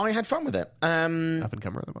what? I had fun with it. Up and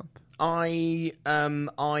comer of the month. I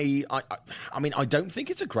mean, I don't think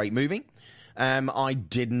it's a great movie. I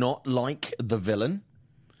did not like the villain.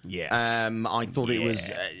 Yeah. I thought it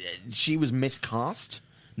was she was miscast,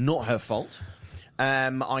 not her fault.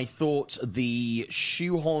 I thought the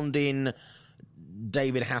shoehorned in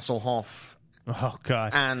David Hasselhoff Oh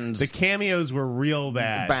god! And the cameos were real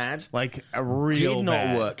bad. Like a real did not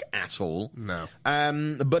bad. work at all. No.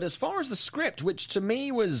 But as far as the script, which to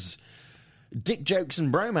me was dick jokes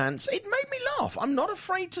and bromance, it made me laugh. I'm not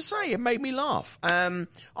afraid to say it made me laugh. I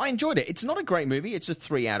enjoyed it. It's not a great movie. It's a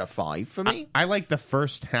 3 out of 5 for me. I like the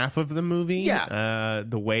first half of the movie. Yeah.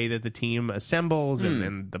 The way that the team assembles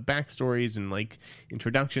and the backstories and like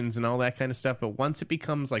introductions and all that kind of stuff. But once it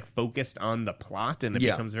becomes like focused on the plot and it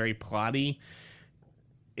becomes very plotty,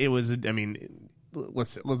 it was. I mean,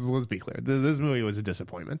 let's be clear. This movie was a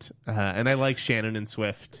disappointment. And I like Shannon and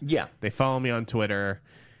Swift. Yeah. They follow me on Twitter.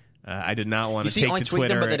 I did not want to take to tweet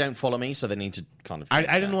Twitter. them, but they don't follow me, so they need to kind of.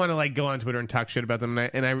 I didn't want to like go on Twitter and talk shit about them.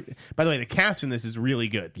 And I by the way, the cast in this is really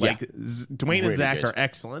good. Like Dwayne really and Zach good. are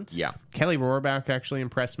excellent. Yeah, Kelly Rohrbach actually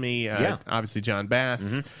impressed me. Obviously John Bass.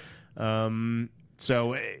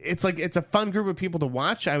 So it's a fun group of people to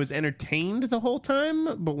watch. I was entertained the whole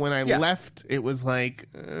time, but when I left, it was like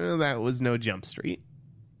that was no Jump Street.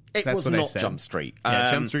 It was not Jump Street.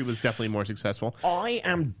 Yeah, Jump Street was definitely more successful. I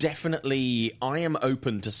am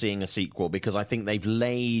open to seeing a sequel because I think they've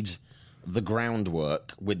laid the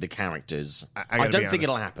groundwork with the characters. I don't think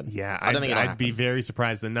it'll happen. Yeah, I don't think it'll happen. I'd be very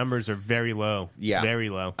surprised. The numbers are very low. Yeah, very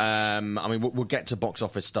low. I mean, we'll get to box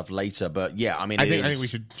office stuff later, but yeah, I mean, I think we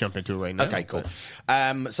should jump into it right now. Okay, cool.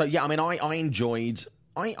 So yeah, I mean, I enjoyed.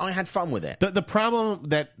 I had fun with it. The problem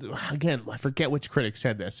that, again, I forget which critic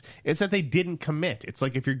said this, is that they didn't commit. It's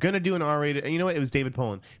like if you're going to do an R-rated, you know what, it was David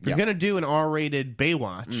Poland. If you're going to do an R-rated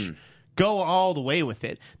Baywatch, go all the way with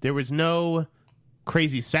it. There was no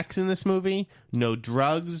crazy sex in this movie, no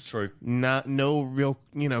drugs, no real,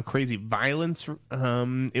 crazy violence.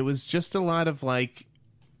 It was just a lot of like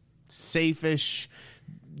safe-ish,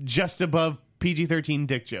 just above PG-13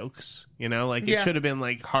 dick jokes. It should have been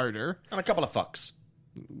like harder. And a couple of fucks.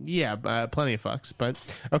 Yeah, plenty of fucks. But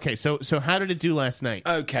okay, so how did it do last night?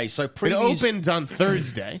 Okay, so it opened on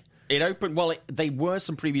Thursday. It opened. Well, there were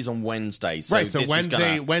some previews on Wednesday. So right. So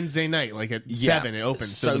Wednesday night, like at 7, it opened.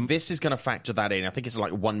 So this is going to factor that in. I think it's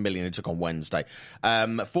like 1 million it took on Wednesday.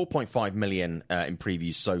 4.5 million in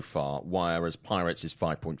previews so far, whereas Pirates is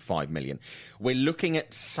 5.5 million. We're looking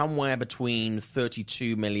at somewhere between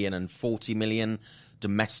 32 million and 40 million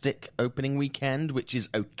domestic opening weekend, which is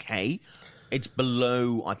okay. It's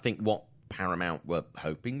below, I think, what Paramount were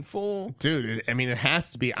hoping for. Dude, it has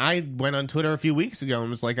to be. I went on Twitter a few weeks ago and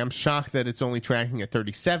was like, I'm shocked that it's only tracking at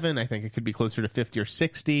 37. I think it could be closer to 50 or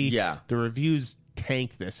 60. Yeah. The reviews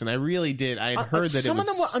tanked this, and I really did. I had heard that some of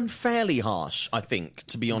them were unfairly harsh, I think,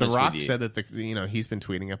 to be honest with you. The Rock said that, he's been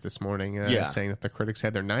tweeting up this morning saying that the critics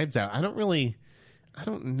had their knives out. I don't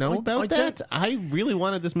know about that. I really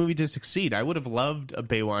wanted this movie to succeed. I would have loved a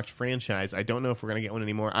Baywatch franchise. I don't know if we're going to get one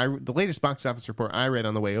anymore. The latest box office report I read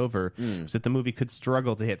on the way over was that the movie could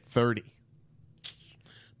struggle to hit 30.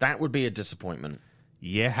 That would be a disappointment.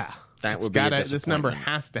 Yeah. That would be a disappointment. This number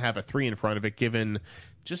has to have a 3 in front of it, given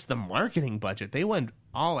just the marketing budget. They went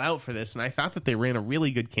all out for this, and I thought that they ran a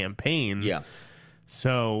really good campaign. Yeah.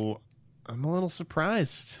 So I'm a little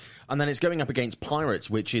surprised. And then it's going up against Pirates,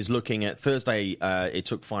 which is looking at Thursday. It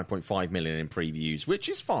took 5.5 million in previews, which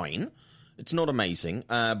is fine. It's not amazing,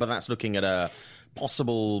 but that's looking at a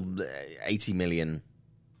possible 80 million.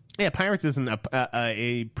 Yeah, Pirates isn't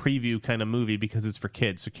a preview kind of movie because it's for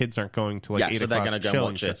kids, so kids aren't going to 8 so they're going to go and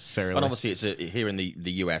watch it. Necessarily. And obviously, it's here in the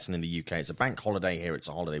US and in the UK, it's a bank holiday. Here, it's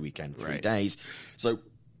a holiday weekend, 3 days. So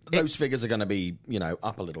those figures are going to be,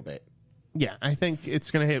 up a little bit. Yeah, I think it's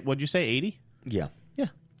going to hit. What'd you say? 80? Yeah.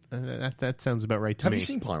 That sounds about right to me. Have you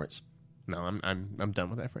seen Pirates? No, I'm done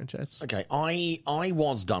with that franchise. Okay, I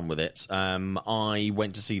was done with it. I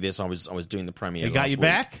went to see this. I was doing the premiere. It got you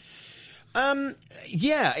back?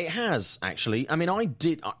 Yeah, it has actually. I mean,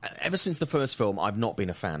 ever since the first film, I've not been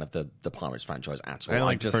a fan of the Pirates franchise at all. I don't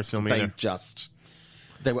like the first film either.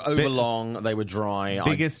 They were overlong. They were dry.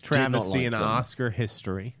 Biggest travesty in Oscar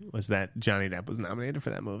history was that Johnny Depp was nominated for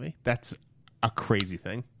that movie. That's a crazy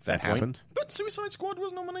thing that happened. But Suicide Squad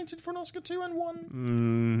was nominated for an Oscar too and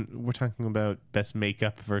won. We're talking about best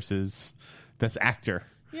makeup versus best actor.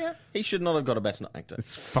 Yeah, he should not have got a best actor.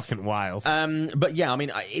 It's fucking wild. But yeah, I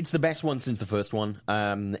mean, it's the best one since the first one.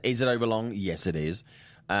 Is it overlong? Yes, it is.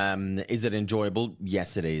 Is it enjoyable?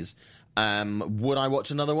 Yes, it is. Would I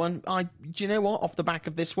watch another one? Do you know what? Off the back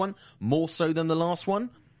of this one, more so than the last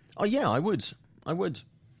one? Oh yeah, I would.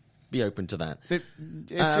 be open to that.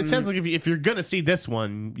 It sounds like if you're going to see this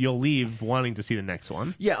one, you'll leave wanting to see the next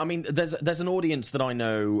one. Yeah, I mean, there's an audience that I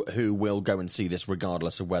know who will go and see this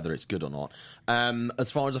regardless of whether it's good or not. As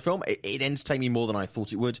far as a film, it entertained me more than I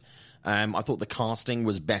thought it would. I thought the casting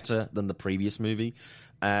was better than the previous movie.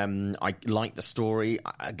 I liked the story.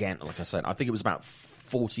 Again, like I said, I think it was about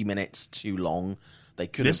 40 minutes too long.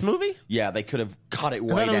 This movie? Yeah, they could have cut it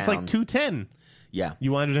way down. It was like 2:10. Yeah.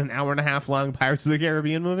 You wanted an hour and a half long Pirates of the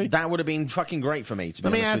Caribbean movie? That would have been fucking great for me, to be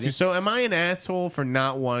honest with you. Let me ask you, so am I an asshole for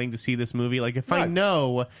not wanting to see this movie? Like, if I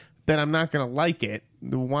know that I'm not going to like it,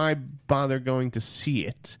 why bother going to see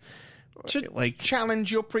it? To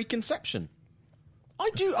challenge your preconception. I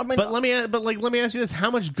do. I mean, but let me ask you this: how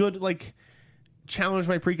much good challenge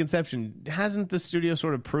my preconception? Hasn't the studio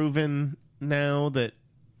sort of proven now that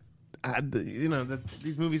that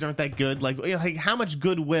these movies aren't that good? Like how much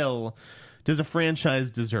goodwill does a franchise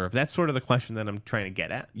deserve? That's sort of the question that I'm trying to get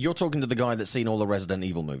at. You're talking to the guy that's seen all the Resident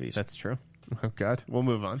Evil movies. That's true. Oh God, we'll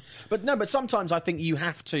move on. But sometimes I think you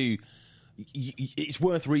have to. It's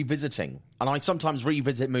worth revisiting, and I sometimes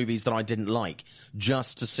revisit movies that I didn't like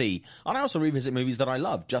just to see, and I also revisit movies that I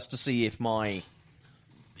love just to see if my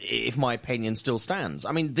opinion still stands.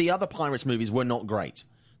 I mean, the other Pirates movies were not great.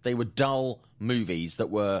 They were dull movies that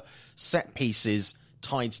were set pieces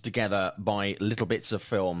tied together by little bits of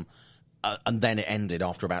film, and then it ended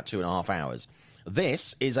after about 2.5 hours.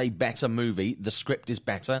 This is a better movie. The script is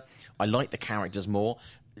better. I like the characters more.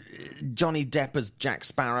 Johnny Depp as Jack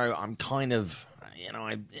Sparrow, I'm kind of,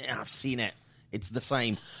 I've seen it. It's the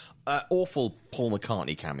same. Awful Paul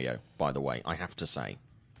McCartney cameo, by the way, I have to say.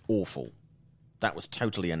 Awful. That was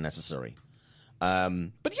totally unnecessary. But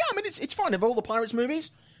yeah, I mean, it's fine. Of all the Pirates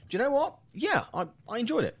movies, do you know what? Yeah, I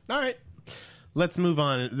enjoyed it. All right. Let's move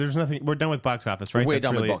on. There's nothing. We're done with box office, right? We're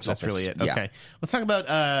done with box office. That's really it. Yeah. Okay. Let's talk about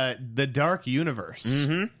the Dark Universe.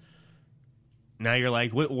 Mm-hmm. Now you're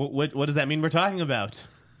like, what does that mean we're talking about?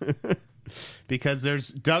 Because there's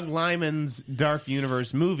Doug Liman's Dark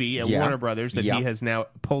Universe movie at Warner Brothers that he has now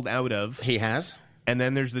pulled out of. He has. And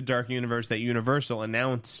then there's the Dark Universe that Universal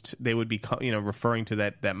announced they would be, referring to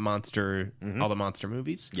that monster, all the monster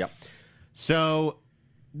movies. Yep. So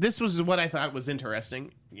this was what I thought was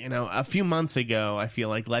interesting. A few months ago, I feel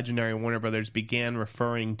like Legendary Warner Brothers began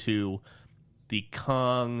referring to the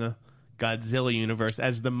Kong Godzilla universe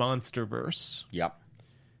as the Monsterverse. Yep.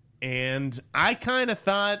 And I kind of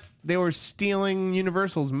thought they were stealing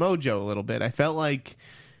Universal's mojo a little bit. I felt like,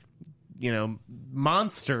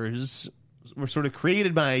 monsters were sort of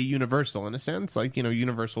created by Universal in a sense, like,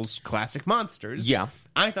 Universal's classic monsters. Yeah.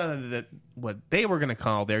 I thought that what they were going to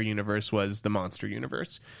call their universe was the Monster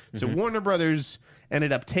Universe. So Warner Brothers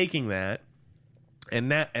ended up taking that.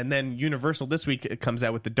 And then Universal this week comes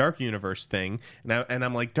out with the Dark Universe thing. And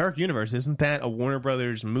I'm like, Dark Universe, isn't that a Warner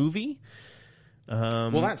Brothers movie?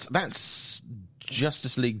 Well, that's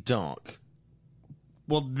Justice League Dark.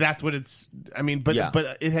 Well, that's what it's. I mean, but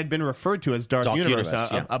it had been referred to as Dark Universe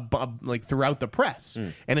like throughout the press,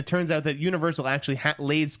 and it turns out that Universal actually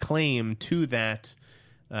lays claim to that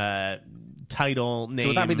title, name, so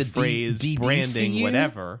would that be the phrase, branding,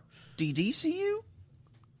 whatever. DDCU?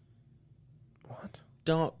 What?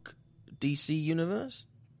 Dark DC Universe?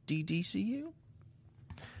 DDCU?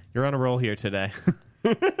 You're on a roll here today.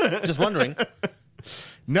 Just wondering.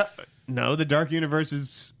 No, the Dark Universe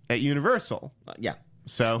is at Universal. Yeah.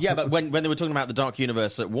 So yeah, but when they were talking about the Dark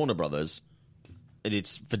Universe at Warner Brothers,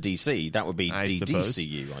 it's for DC. That would be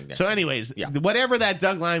DDCU, I guess. So anyways, whatever that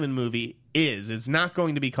Doug Liman movie is, it's not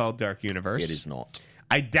going to be called Dark Universe. It is not.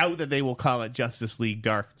 I doubt that they will call it Justice League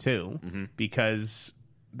Dark 2, because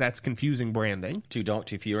that's confusing branding. Too dark,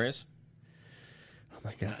 too furious? Oh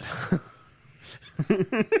my God.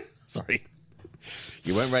 Sorry.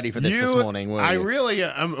 You weren't ready for this morning, were you? I really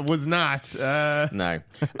was not. No.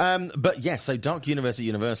 But yes, so Dark Universe at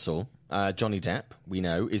Universal, Johnny Depp, we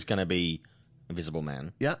know, is going to be Invisible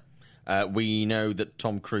Man. Yeah. We know that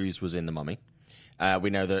Tom Cruise was in The Mummy. We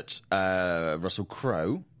know that Russell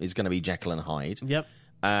Crowe is going to be Jekyll and Hyde. Yep.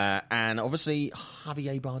 And obviously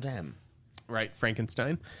Javier Bardem. Right,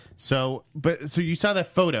 Frankenstein. So you saw that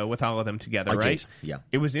photo with all of them together, right? I did, yeah.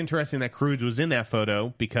 It was interesting that Cruise was in that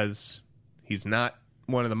photo because he's not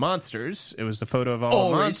one of the monsters. It was the photo of all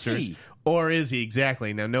the monsters. Is he? Or is he?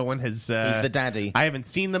 Exactly. Now, no one has... he's the daddy. I haven't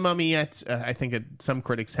seen The Mummy yet. I think some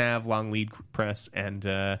critics have, long lead press, and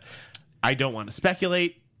I don't want to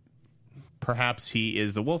speculate. Perhaps he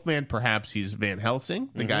is the Wolfman. Perhaps he's Van Helsing,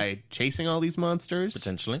 the guy chasing all these monsters.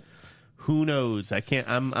 Potentially. Who knows? I can't...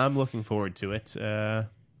 I'm looking forward to it.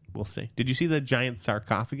 We'll see. Did you see the giant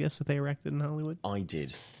sarcophagus that they erected in Hollywood? I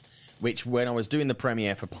did. which when I was doing the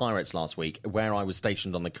premiere for Pirates last week, where I was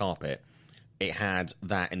stationed on the carpet, it had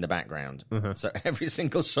that in the background. So every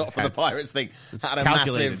single shot for the Pirates thing had a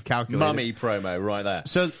massive Mummy promo right there.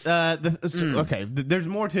 So, okay, there's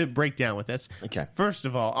more to break down with this. Okay. First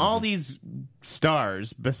of all these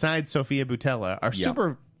stars, besides Sofia Boutella,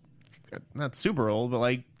 are not super old, but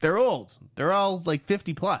like they're old. They're all like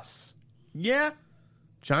 50 plus. Yeah.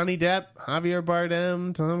 Johnny Depp, Javier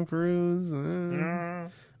Bardem, Tom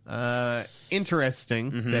Cruise.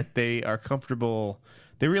 Interesting that they are comfortable.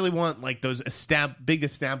 They really want like those big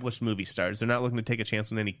established movie stars. They're not looking to take a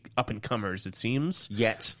chance on any up and comers. It seems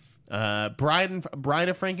yet. Bride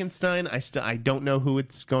of Frankenstein. I don't know who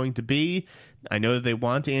it's going to be. I know that they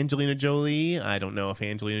want Angelina Jolie. I don't know if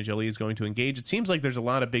Angelina Jolie is going to engage. It seems like there's a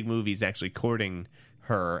lot of big movies actually courting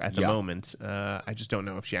her at the moment. I just don't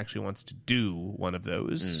know if she actually wants to do one of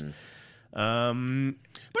those.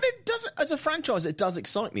 But it does, as a franchise, it does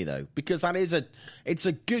excite me though, because it's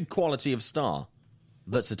a good quality of star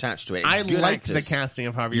that's attached to it. I liked the casting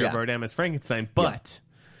of Javier Bardem as Frankenstein, but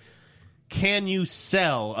can you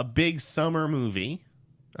sell a big summer movie,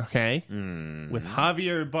 okay, with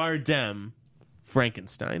Javier Bardem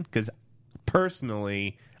Frankenstein? Because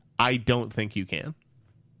personally, I don't think you can.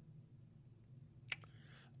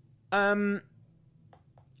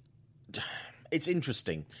 It's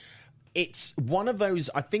interesting. It's one of those.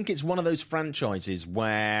 I think it's one of those franchises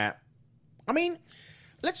where, I mean,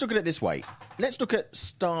 let's look at it this way. Let's look at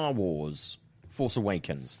Star Wars: Force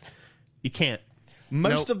Awakens. You can't.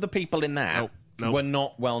 Most of the people in that were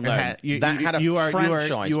not well known. Had a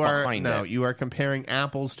franchise behind it. You are comparing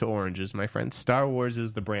apples to oranges, my friend. Star Wars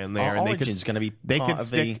is the brand there. Origin's going to be They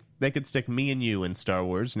could stick me and you in Star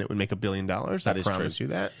Wars, and it would make $1 billion. I promise you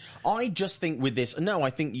that. I just think with this, I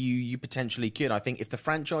think you potentially could. I think if the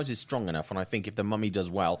franchise is strong enough, and I think if The Mummy does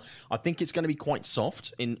well, I think it's going to be quite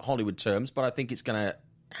soft in Hollywood terms, but I think it's going to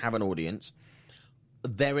have an audience.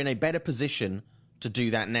 They're in a better position to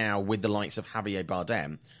do that now with the likes of Javier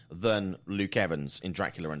Bardem than Luke Evans in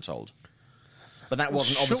Dracula Untold. But that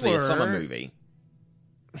wasn't obviously a summer movie.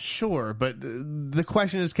 Sure, but the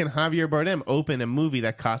question is, can Javier Bardem open a movie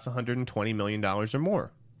that costs $120 million or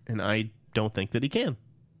more? And I don't think that he can.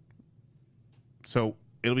 So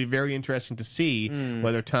it'll be very interesting to see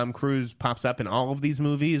whether Tom Cruise pops up in all of these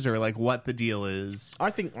movies or like what the deal is.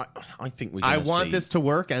 I think we're. I want this to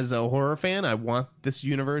work as a horror fan. I want this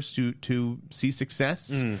universe to see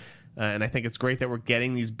success. And I think it's great that we're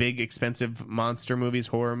getting these big, expensive monster movies,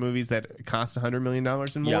 horror movies that cost $100 million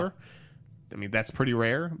and more. Yeah. I mean, that's pretty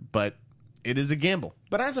rare, but it is a gamble.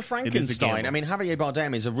 But as a Frankenstein, I mean, Javier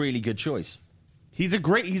Bardem is a really good choice. It's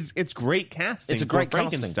great casting. It's a great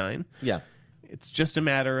Frankenstein. Casting. Yeah. It's just a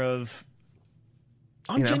matter of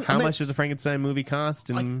how much does a Frankenstein movie cost?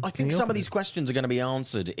 And I think some of these questions are going to be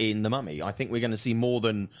answered in The Mummy. I think we're going to see more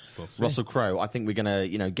than Russell Crowe. I think we're going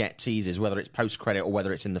to get teasers, whether it's post-credit or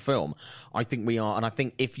whether it's in the film. I think we are. And I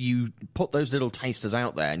think if you put those little tasters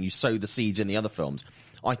out there and you sow the seeds in the other films,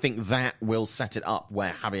 I think that will set it up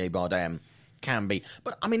where Javier Bardem can be.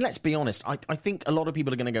 But, I mean, let's be honest. I think a lot of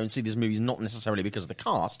people are going to go and see these movies not necessarily because of the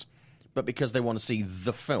cast, but because they want to see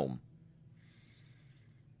the film.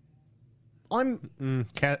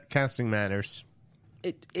 Casting matters.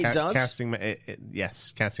 It does. Casting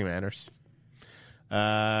matters.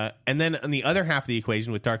 And then on the other half of the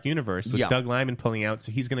equation with Dark Universe, with Doug Liman pulling out,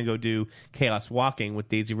 so he's going to go do Chaos Walking with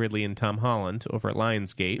Daisy Ridley and Tom Holland over at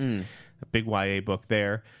Lionsgate, a big YA book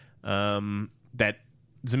there that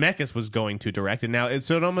Zemeckis was going to direct, and now it's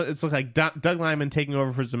looked like Doug Liman taking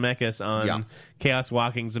over for Zemeckis on Chaos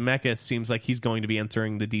Walking. Zemeckis seems like he's going to be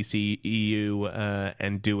entering the DCEU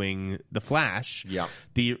and doing The Flash. Yeah,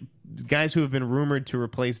 the guys who have been rumored to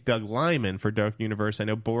replace Doug Liman for Dark Universe, I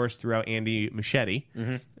know Boris threw out Andy Muschietti.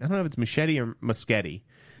 I don't know if it's Muschietti or Muschietti,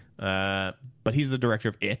 but he's the director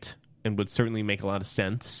of It, and would certainly make a lot of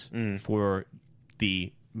sense for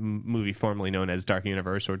the movie formerly known as Dark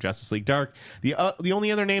Universe or Justice League Dark. The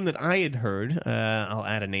only other name that I had heard, I'll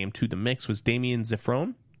add a name to the mix, was Damien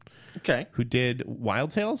Zifron, who did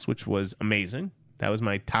Wild Tales, which was amazing. That was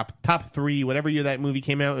my top three. Whatever year that movie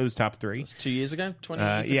came out, it was top three. That's 2 years ago,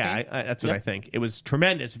 2015? That's what I think. It was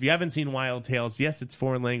tremendous. If you haven't seen Wild Tales, yes, it's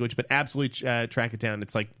foreign language, but absolutely track it down.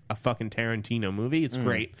 It's like a fucking Tarantino movie. It's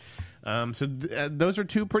great. Those are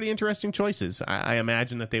two pretty interesting choices. I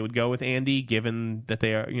imagine that they would go with Andy, given that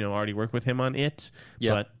they are already worked with him on It.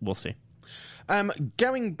 But we'll see.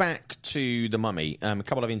 Going back to The Mummy, a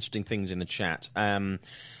couple of interesting things in the chat.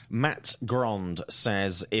 Matt Grand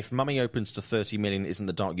says, if Mummy opens to 30 million, isn't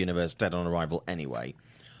the Dark Universe dead on arrival anyway?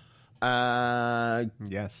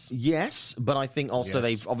 Yes, but I think also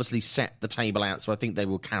they've obviously set the table out, so I think they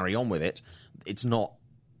will carry on with it. It's not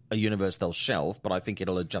a universe they'll shelve, but I think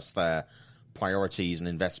it'll adjust their priorities and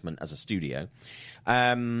investment as a studio.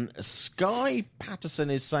 Sky Patterson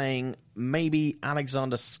is saying maybe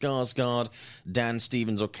Alexander Skarsgård, Dan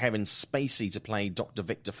Stevens, or Kevin Spacey to play Dr.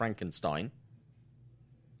 Victor Frankenstein.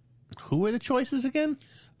 Who are the choices again?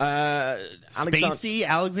 Spacey,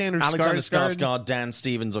 Alexander Skarsgård, Dan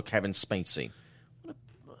Stevens, or Kevin Spacey.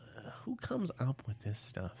 Who comes up with this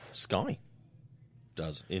stuff? Sky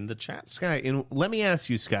does in the chat. Sky, let me ask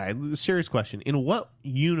you, Sky, a serious question. In what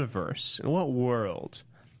universe, in what world,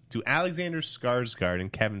 do Alexander Skarsgård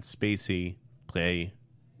and Kevin Spacey play,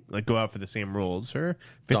 like go out for the same roles or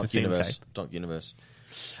fit Dark the same universe. type? Dark universe.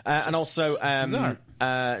 And also,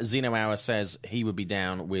 Zeno Hour says he would be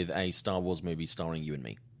down with a Star Wars movie starring you and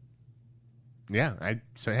me. Yeah, I'd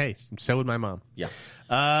say, hey, so would my mom. Yeah.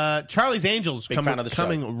 Charlie's Angels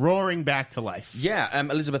coming roaring back to life. Yeah,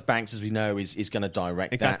 Elizabeth Banks, as we know, is going to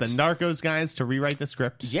direct that. They got the Narcos guys to rewrite the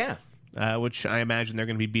script. Yeah. Which I imagine they're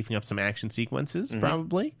going to be beefing up some action sequences,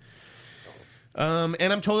 probably. And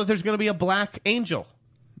I'm told that there's going to be a Black Angel,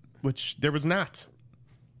 which there was not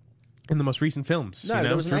in the most recent films. No,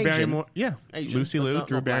 there was an Asian. Barrymore, Asian, Lucy Liu, not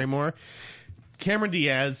Drew black. Barrymore, Cameron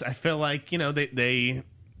Diaz. I feel like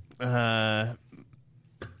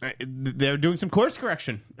they're doing some course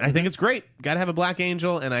correction. I think it's great. Got to have a Black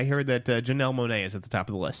Angel, and I heard that Janelle Monáe is at the top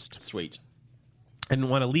of the list. Sweet. I didn't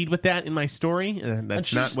want to lead with that in my story.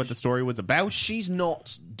 That's not what the story was about. She's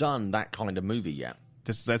not done that kind of movie yet.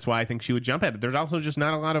 That's why I think she would jump at it. There's also just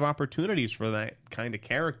not a lot of opportunities for that kind of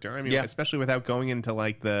character. I mean, especially without going into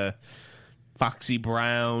like the Foxy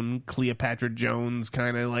Brown, Cleopatra Jones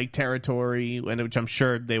kind of like territory, which I'm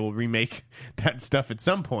sure they will remake that stuff at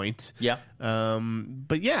some point. Yeah.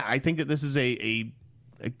 But yeah, I think that this is a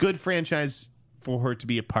good franchise for her to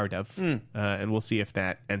be a part of, and we'll see if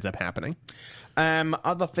that ends up happening.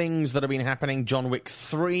 Other things that have been happening, John Wick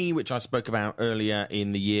 3, which I spoke about earlier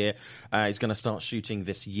in the year, is going to start shooting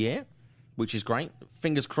this year, which is great.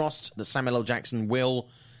 Fingers crossed that Samuel L. Jackson will,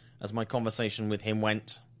 as my conversation with him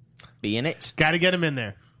went, be in it. Got to get him in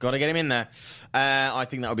there. Got to get him in there. I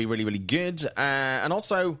think that would be really, really good. And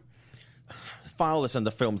also, file this under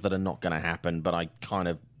films that are not going to happen, but I kind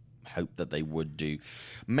of hope that they would do.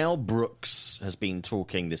 Mel Brooks has been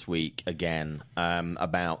talking this week again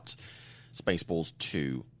about Spaceballs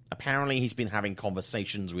 2. Apparently, he's been having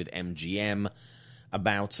conversations with MGM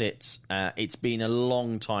about it. It's been a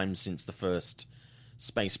long time since the first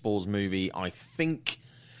Spaceballs movie. I think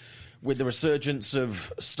with the resurgence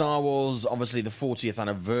of Star Wars, obviously the 40th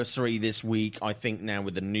anniversary this week, I think now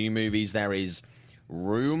with the new movies, there is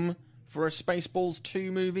room for a Spaceballs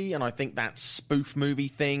 2 movie, and I think that spoof movie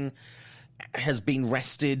thing has been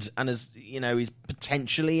rested and is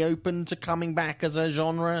potentially open to coming back as a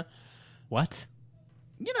genre. What?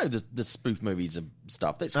 You know, the spoof movies and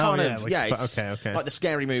stuff. That's kind of it's okay. like the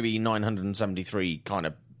Scary Movie 973 kind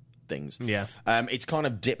of things. Yeah. It's kind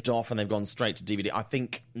of dipped off and they've gone straight to DVD. I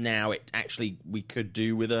think now we could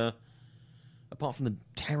do with apart from the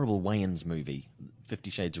terrible Wayans movie, 50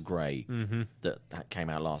 Shades of Grey, that came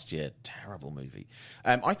out last year. Terrible movie.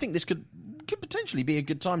 I think this could potentially be a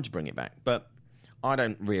good time to bring it back, but I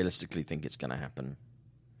don't realistically think it's going to happen.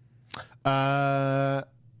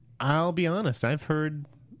 I'll be honest. I've heard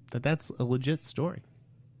that that's a legit story.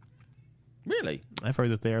 Really? I've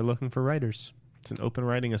heard that they are looking for writers. It's an open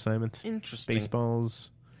writing assignment. Interesting.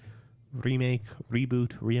 Spaceballs, remake,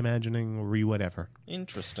 reboot, reimagining, re-whatever.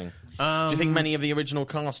 Interesting. Do you think many of the original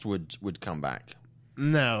cast would come back?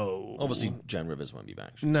 No. Obviously, Joan Rivers won't be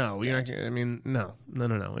back. No, you're not. I mean, no.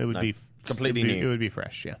 It would be completely new. It would be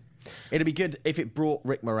fresh. Yeah. It'd be good if it brought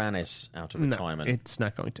Rick Moranis out of retirement. No, it's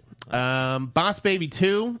not going to. Boss Baby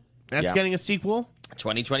 2. That's getting a sequel.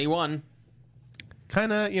 2021.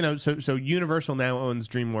 Kind of, so Universal now owns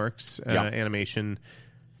DreamWorks Animation.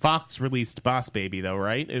 Fox released Boss Baby, though,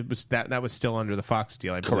 right? It was that was still under the Fox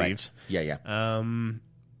deal, I believe. Correct. Yeah.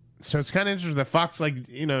 So it's kind of interesting that Fox,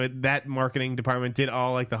 that marketing department did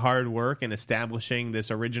all the hard work in establishing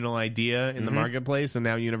this original idea in the marketplace, and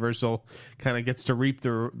now Universal kind of gets to reap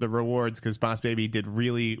the rewards because Boss Baby did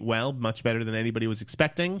really well, much better than anybody was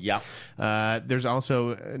expecting. Yeah. There's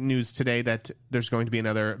also news today that there's going to be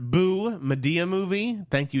another Boo Madea movie.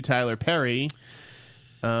 Thank you, Tyler Perry.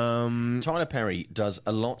 Tyler Perry does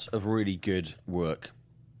a lot of really good work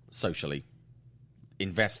socially.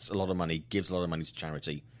 Invests a lot of money, gives a lot of money to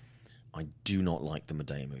charity. I do not like the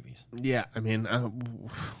Madea movies. Yeah, I mean,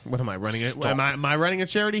 what am I running it? Am I running a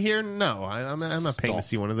charity here? No, I'm not paying to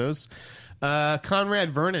see one of those.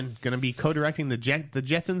 Conrad Vernon going to be co-directing the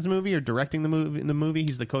Jetsons movie, or directing the movie.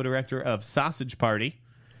 He's the co-director of Sausage Party.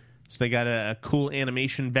 So they got a cool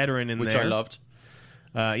animation veteran in there. Which I loved.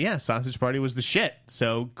 Yeah, Sausage Party was the shit.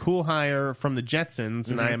 So cool hire from the Jetsons,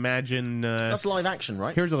 and I imagine... that's live action,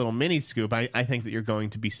 right? Here's a little mini scoop. I think that you're going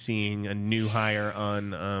to be seeing a new hire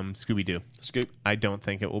on Scooby-Doo. Scoop. I don't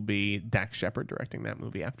think it will be Dax Shepard directing that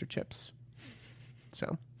movie after Chips.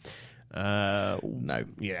 So... no.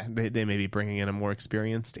 Yeah, they may be bringing in a more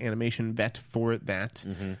experienced animation vet for that.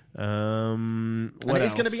 And What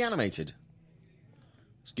it's going to else? be animated.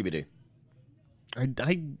 Scooby-Doo.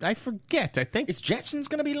 I forget. I think Is Jetsons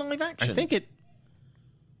going to be live action? I think it.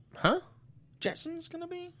 Huh? Jetsons going to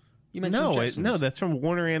be? You mentioned No, Jetsons. that's from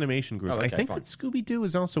Warner Animation Group. Oh, okay, I think fine. that Scooby-Doo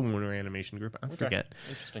is also Warner Animation Group. I forget.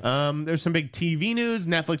 Interesting. There's some big TV news.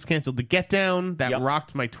 Netflix canceled The Get Down. That Yep.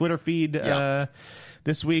 rocked my Twitter feed Yep.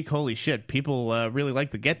 this week. Holy shit. People really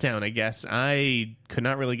like The Get Down, I guess. I could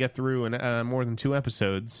not really get through more than 2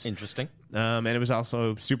 episodes. Interesting. And it was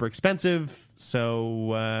also super expensive.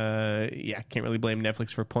 So, can't really blame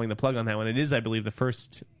Netflix for pulling the plug on that one. It is, I believe, the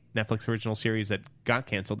first Netflix original series that got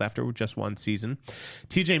canceled after just 1 season.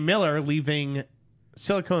 TJ Miller leaving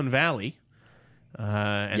Silicon Valley.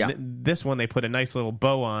 This one they put a nice little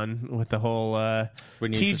bow on with the whole Renewed for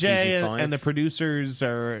TJ season 5. and the producers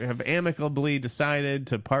have amicably decided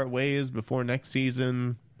to part ways before next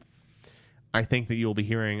season. I think that you'll be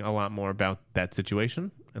hearing a lot more about that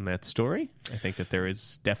situation and that story. I think that there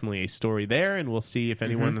is definitely a story there, and we'll see if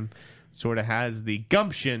anyone sort of has the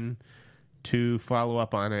gumption to follow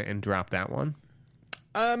up on it and drop that one.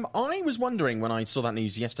 I was wondering when I saw that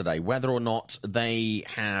news yesterday whether or not they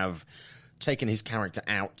have taken his character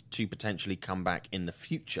out to potentially come back in the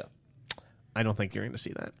future. I don't think you're going to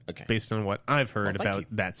see that. Okay. Based on what I've heard Well, about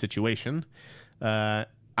that situation. When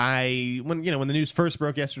the news first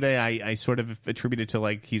broke yesterday, I sort of attributed to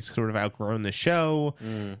like he's sort of outgrown the show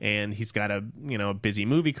and he's got a busy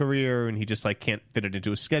movie career and he just like can't fit it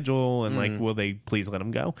into a schedule and like will they please let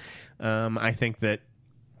him go? I think that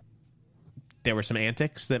there were some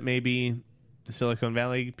antics that maybe the Silicon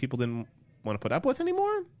Valley people didn't want to put up with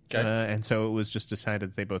anymore. Okay. And so it was just decided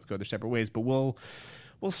that they both go their separate ways. But we'll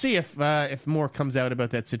see if more comes out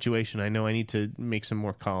about that situation. I know I need to make some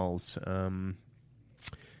more calls.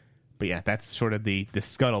 But yeah, that's sort of the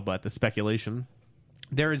scuttlebutt, the speculation.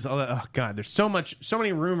 There is there's so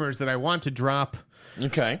many rumors that I want to drop.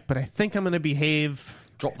 Okay. But I think I'm going to behave.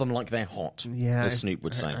 Drop them like they're hot, Yeah, as Snoop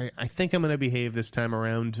would say. I think I'm going to behave this time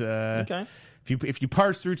around. Okay. If you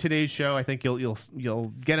parse through today's show, I think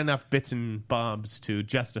you'll get enough bits and bobs to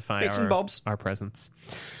justify Bits and bobs. our presence.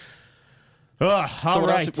 So All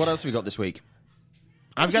right. what else have we got this week?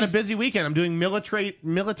 I've got a busy weekend. I'm doing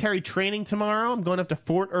military training tomorrow. I'm going up to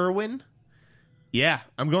Fort Irwin. Yeah,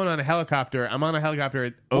 I'm going on a helicopter. I'm on a helicopter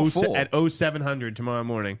at What for? 0700 tomorrow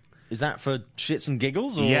morning. Is that for shits and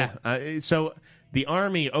giggles? Or? Yeah. So the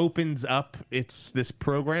Army opens up this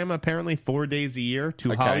program apparently 4 days a year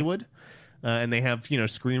to Hollywood. And they have,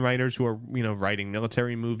 screenwriters who are, writing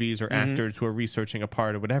military movies or actors who are researching a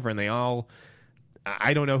part or whatever. And they all,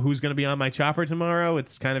 I don't know who's going to be on my chopper tomorrow.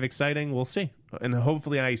 It's kind of exciting. We'll see. And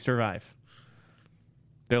hopefully I survive.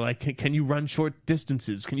 They're like, can you run short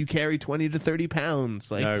distances? Can you carry 20 to 30 pounds?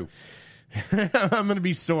 Like, No. I'm going to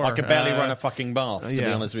be sore. I could barely run a fucking bath, to be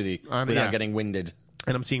yeah. honest with you, without getting winded.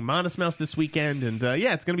 And I'm seeing Modest Mouse this weekend. And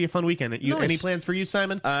it's going to be a fun weekend. Nice. Any plans for you,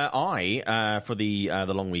 Simon? For the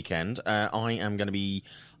long weekend, I'm going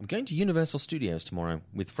to Universal Studios tomorrow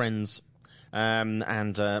with friends and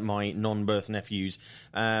my non-birth nephews.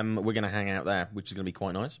 We're going to hang out there, which is going to be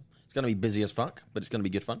quite nice. It's going to be busy as fuck, but it's going to be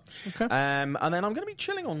good fun. Okay. And then I'm going to be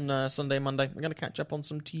chilling on Sunday, Monday. I'm going to catch up on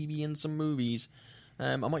some TV and some movies.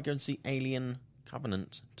 I might go and see Alien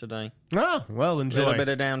Covenant today. Oh, well, A enjoy. little bit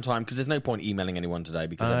of downtime, because there's no point emailing anyone today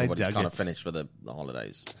because I everybody's dug kind it. of finished for the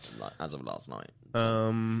holidays as of last night.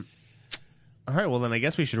 All right, well, then I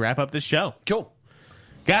guess we should wrap up this show. Cool.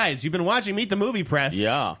 Guys, you've been watching Meet the Movie Press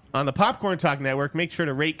Yeah. on the Popcorn Talk Network. Make sure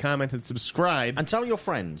to rate, comment, and subscribe. And tell your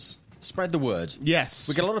friends. Spread the word. Yes.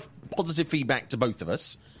 We get a lot of positive feedback to both of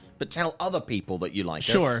us, but tell other people that you like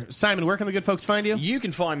Sure. us. Simon, where can the good folks find you? You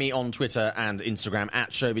can find me on Twitter and Instagram at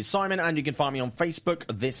ShowbizSimon, and you can find me on Facebook.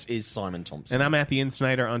 This is Simon Thompson. And I'm at The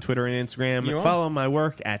Insnider on Twitter and Instagram. You are? Follow my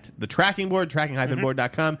work at The Tracking Board,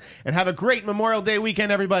 tracking-board.com. And have a great Memorial Day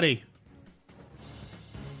weekend, everybody.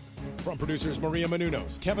 From producers Maria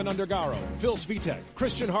Menounos, Kevin Undergaro, Phil Svitek,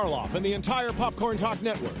 Christian Harloff, and the entire Popcorn Talk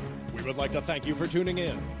Network, we would like to thank you for tuning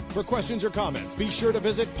in. For questions or comments, be sure to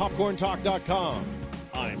visit popcorntalk.com.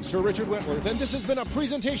 I'm Sir Richard Wentworth, and this has been a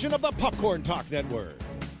presentation of the Popcorn Talk Network.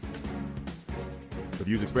 The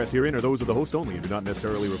views expressed herein are those of the host only and do not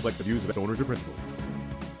necessarily reflect the views of its owners or principals.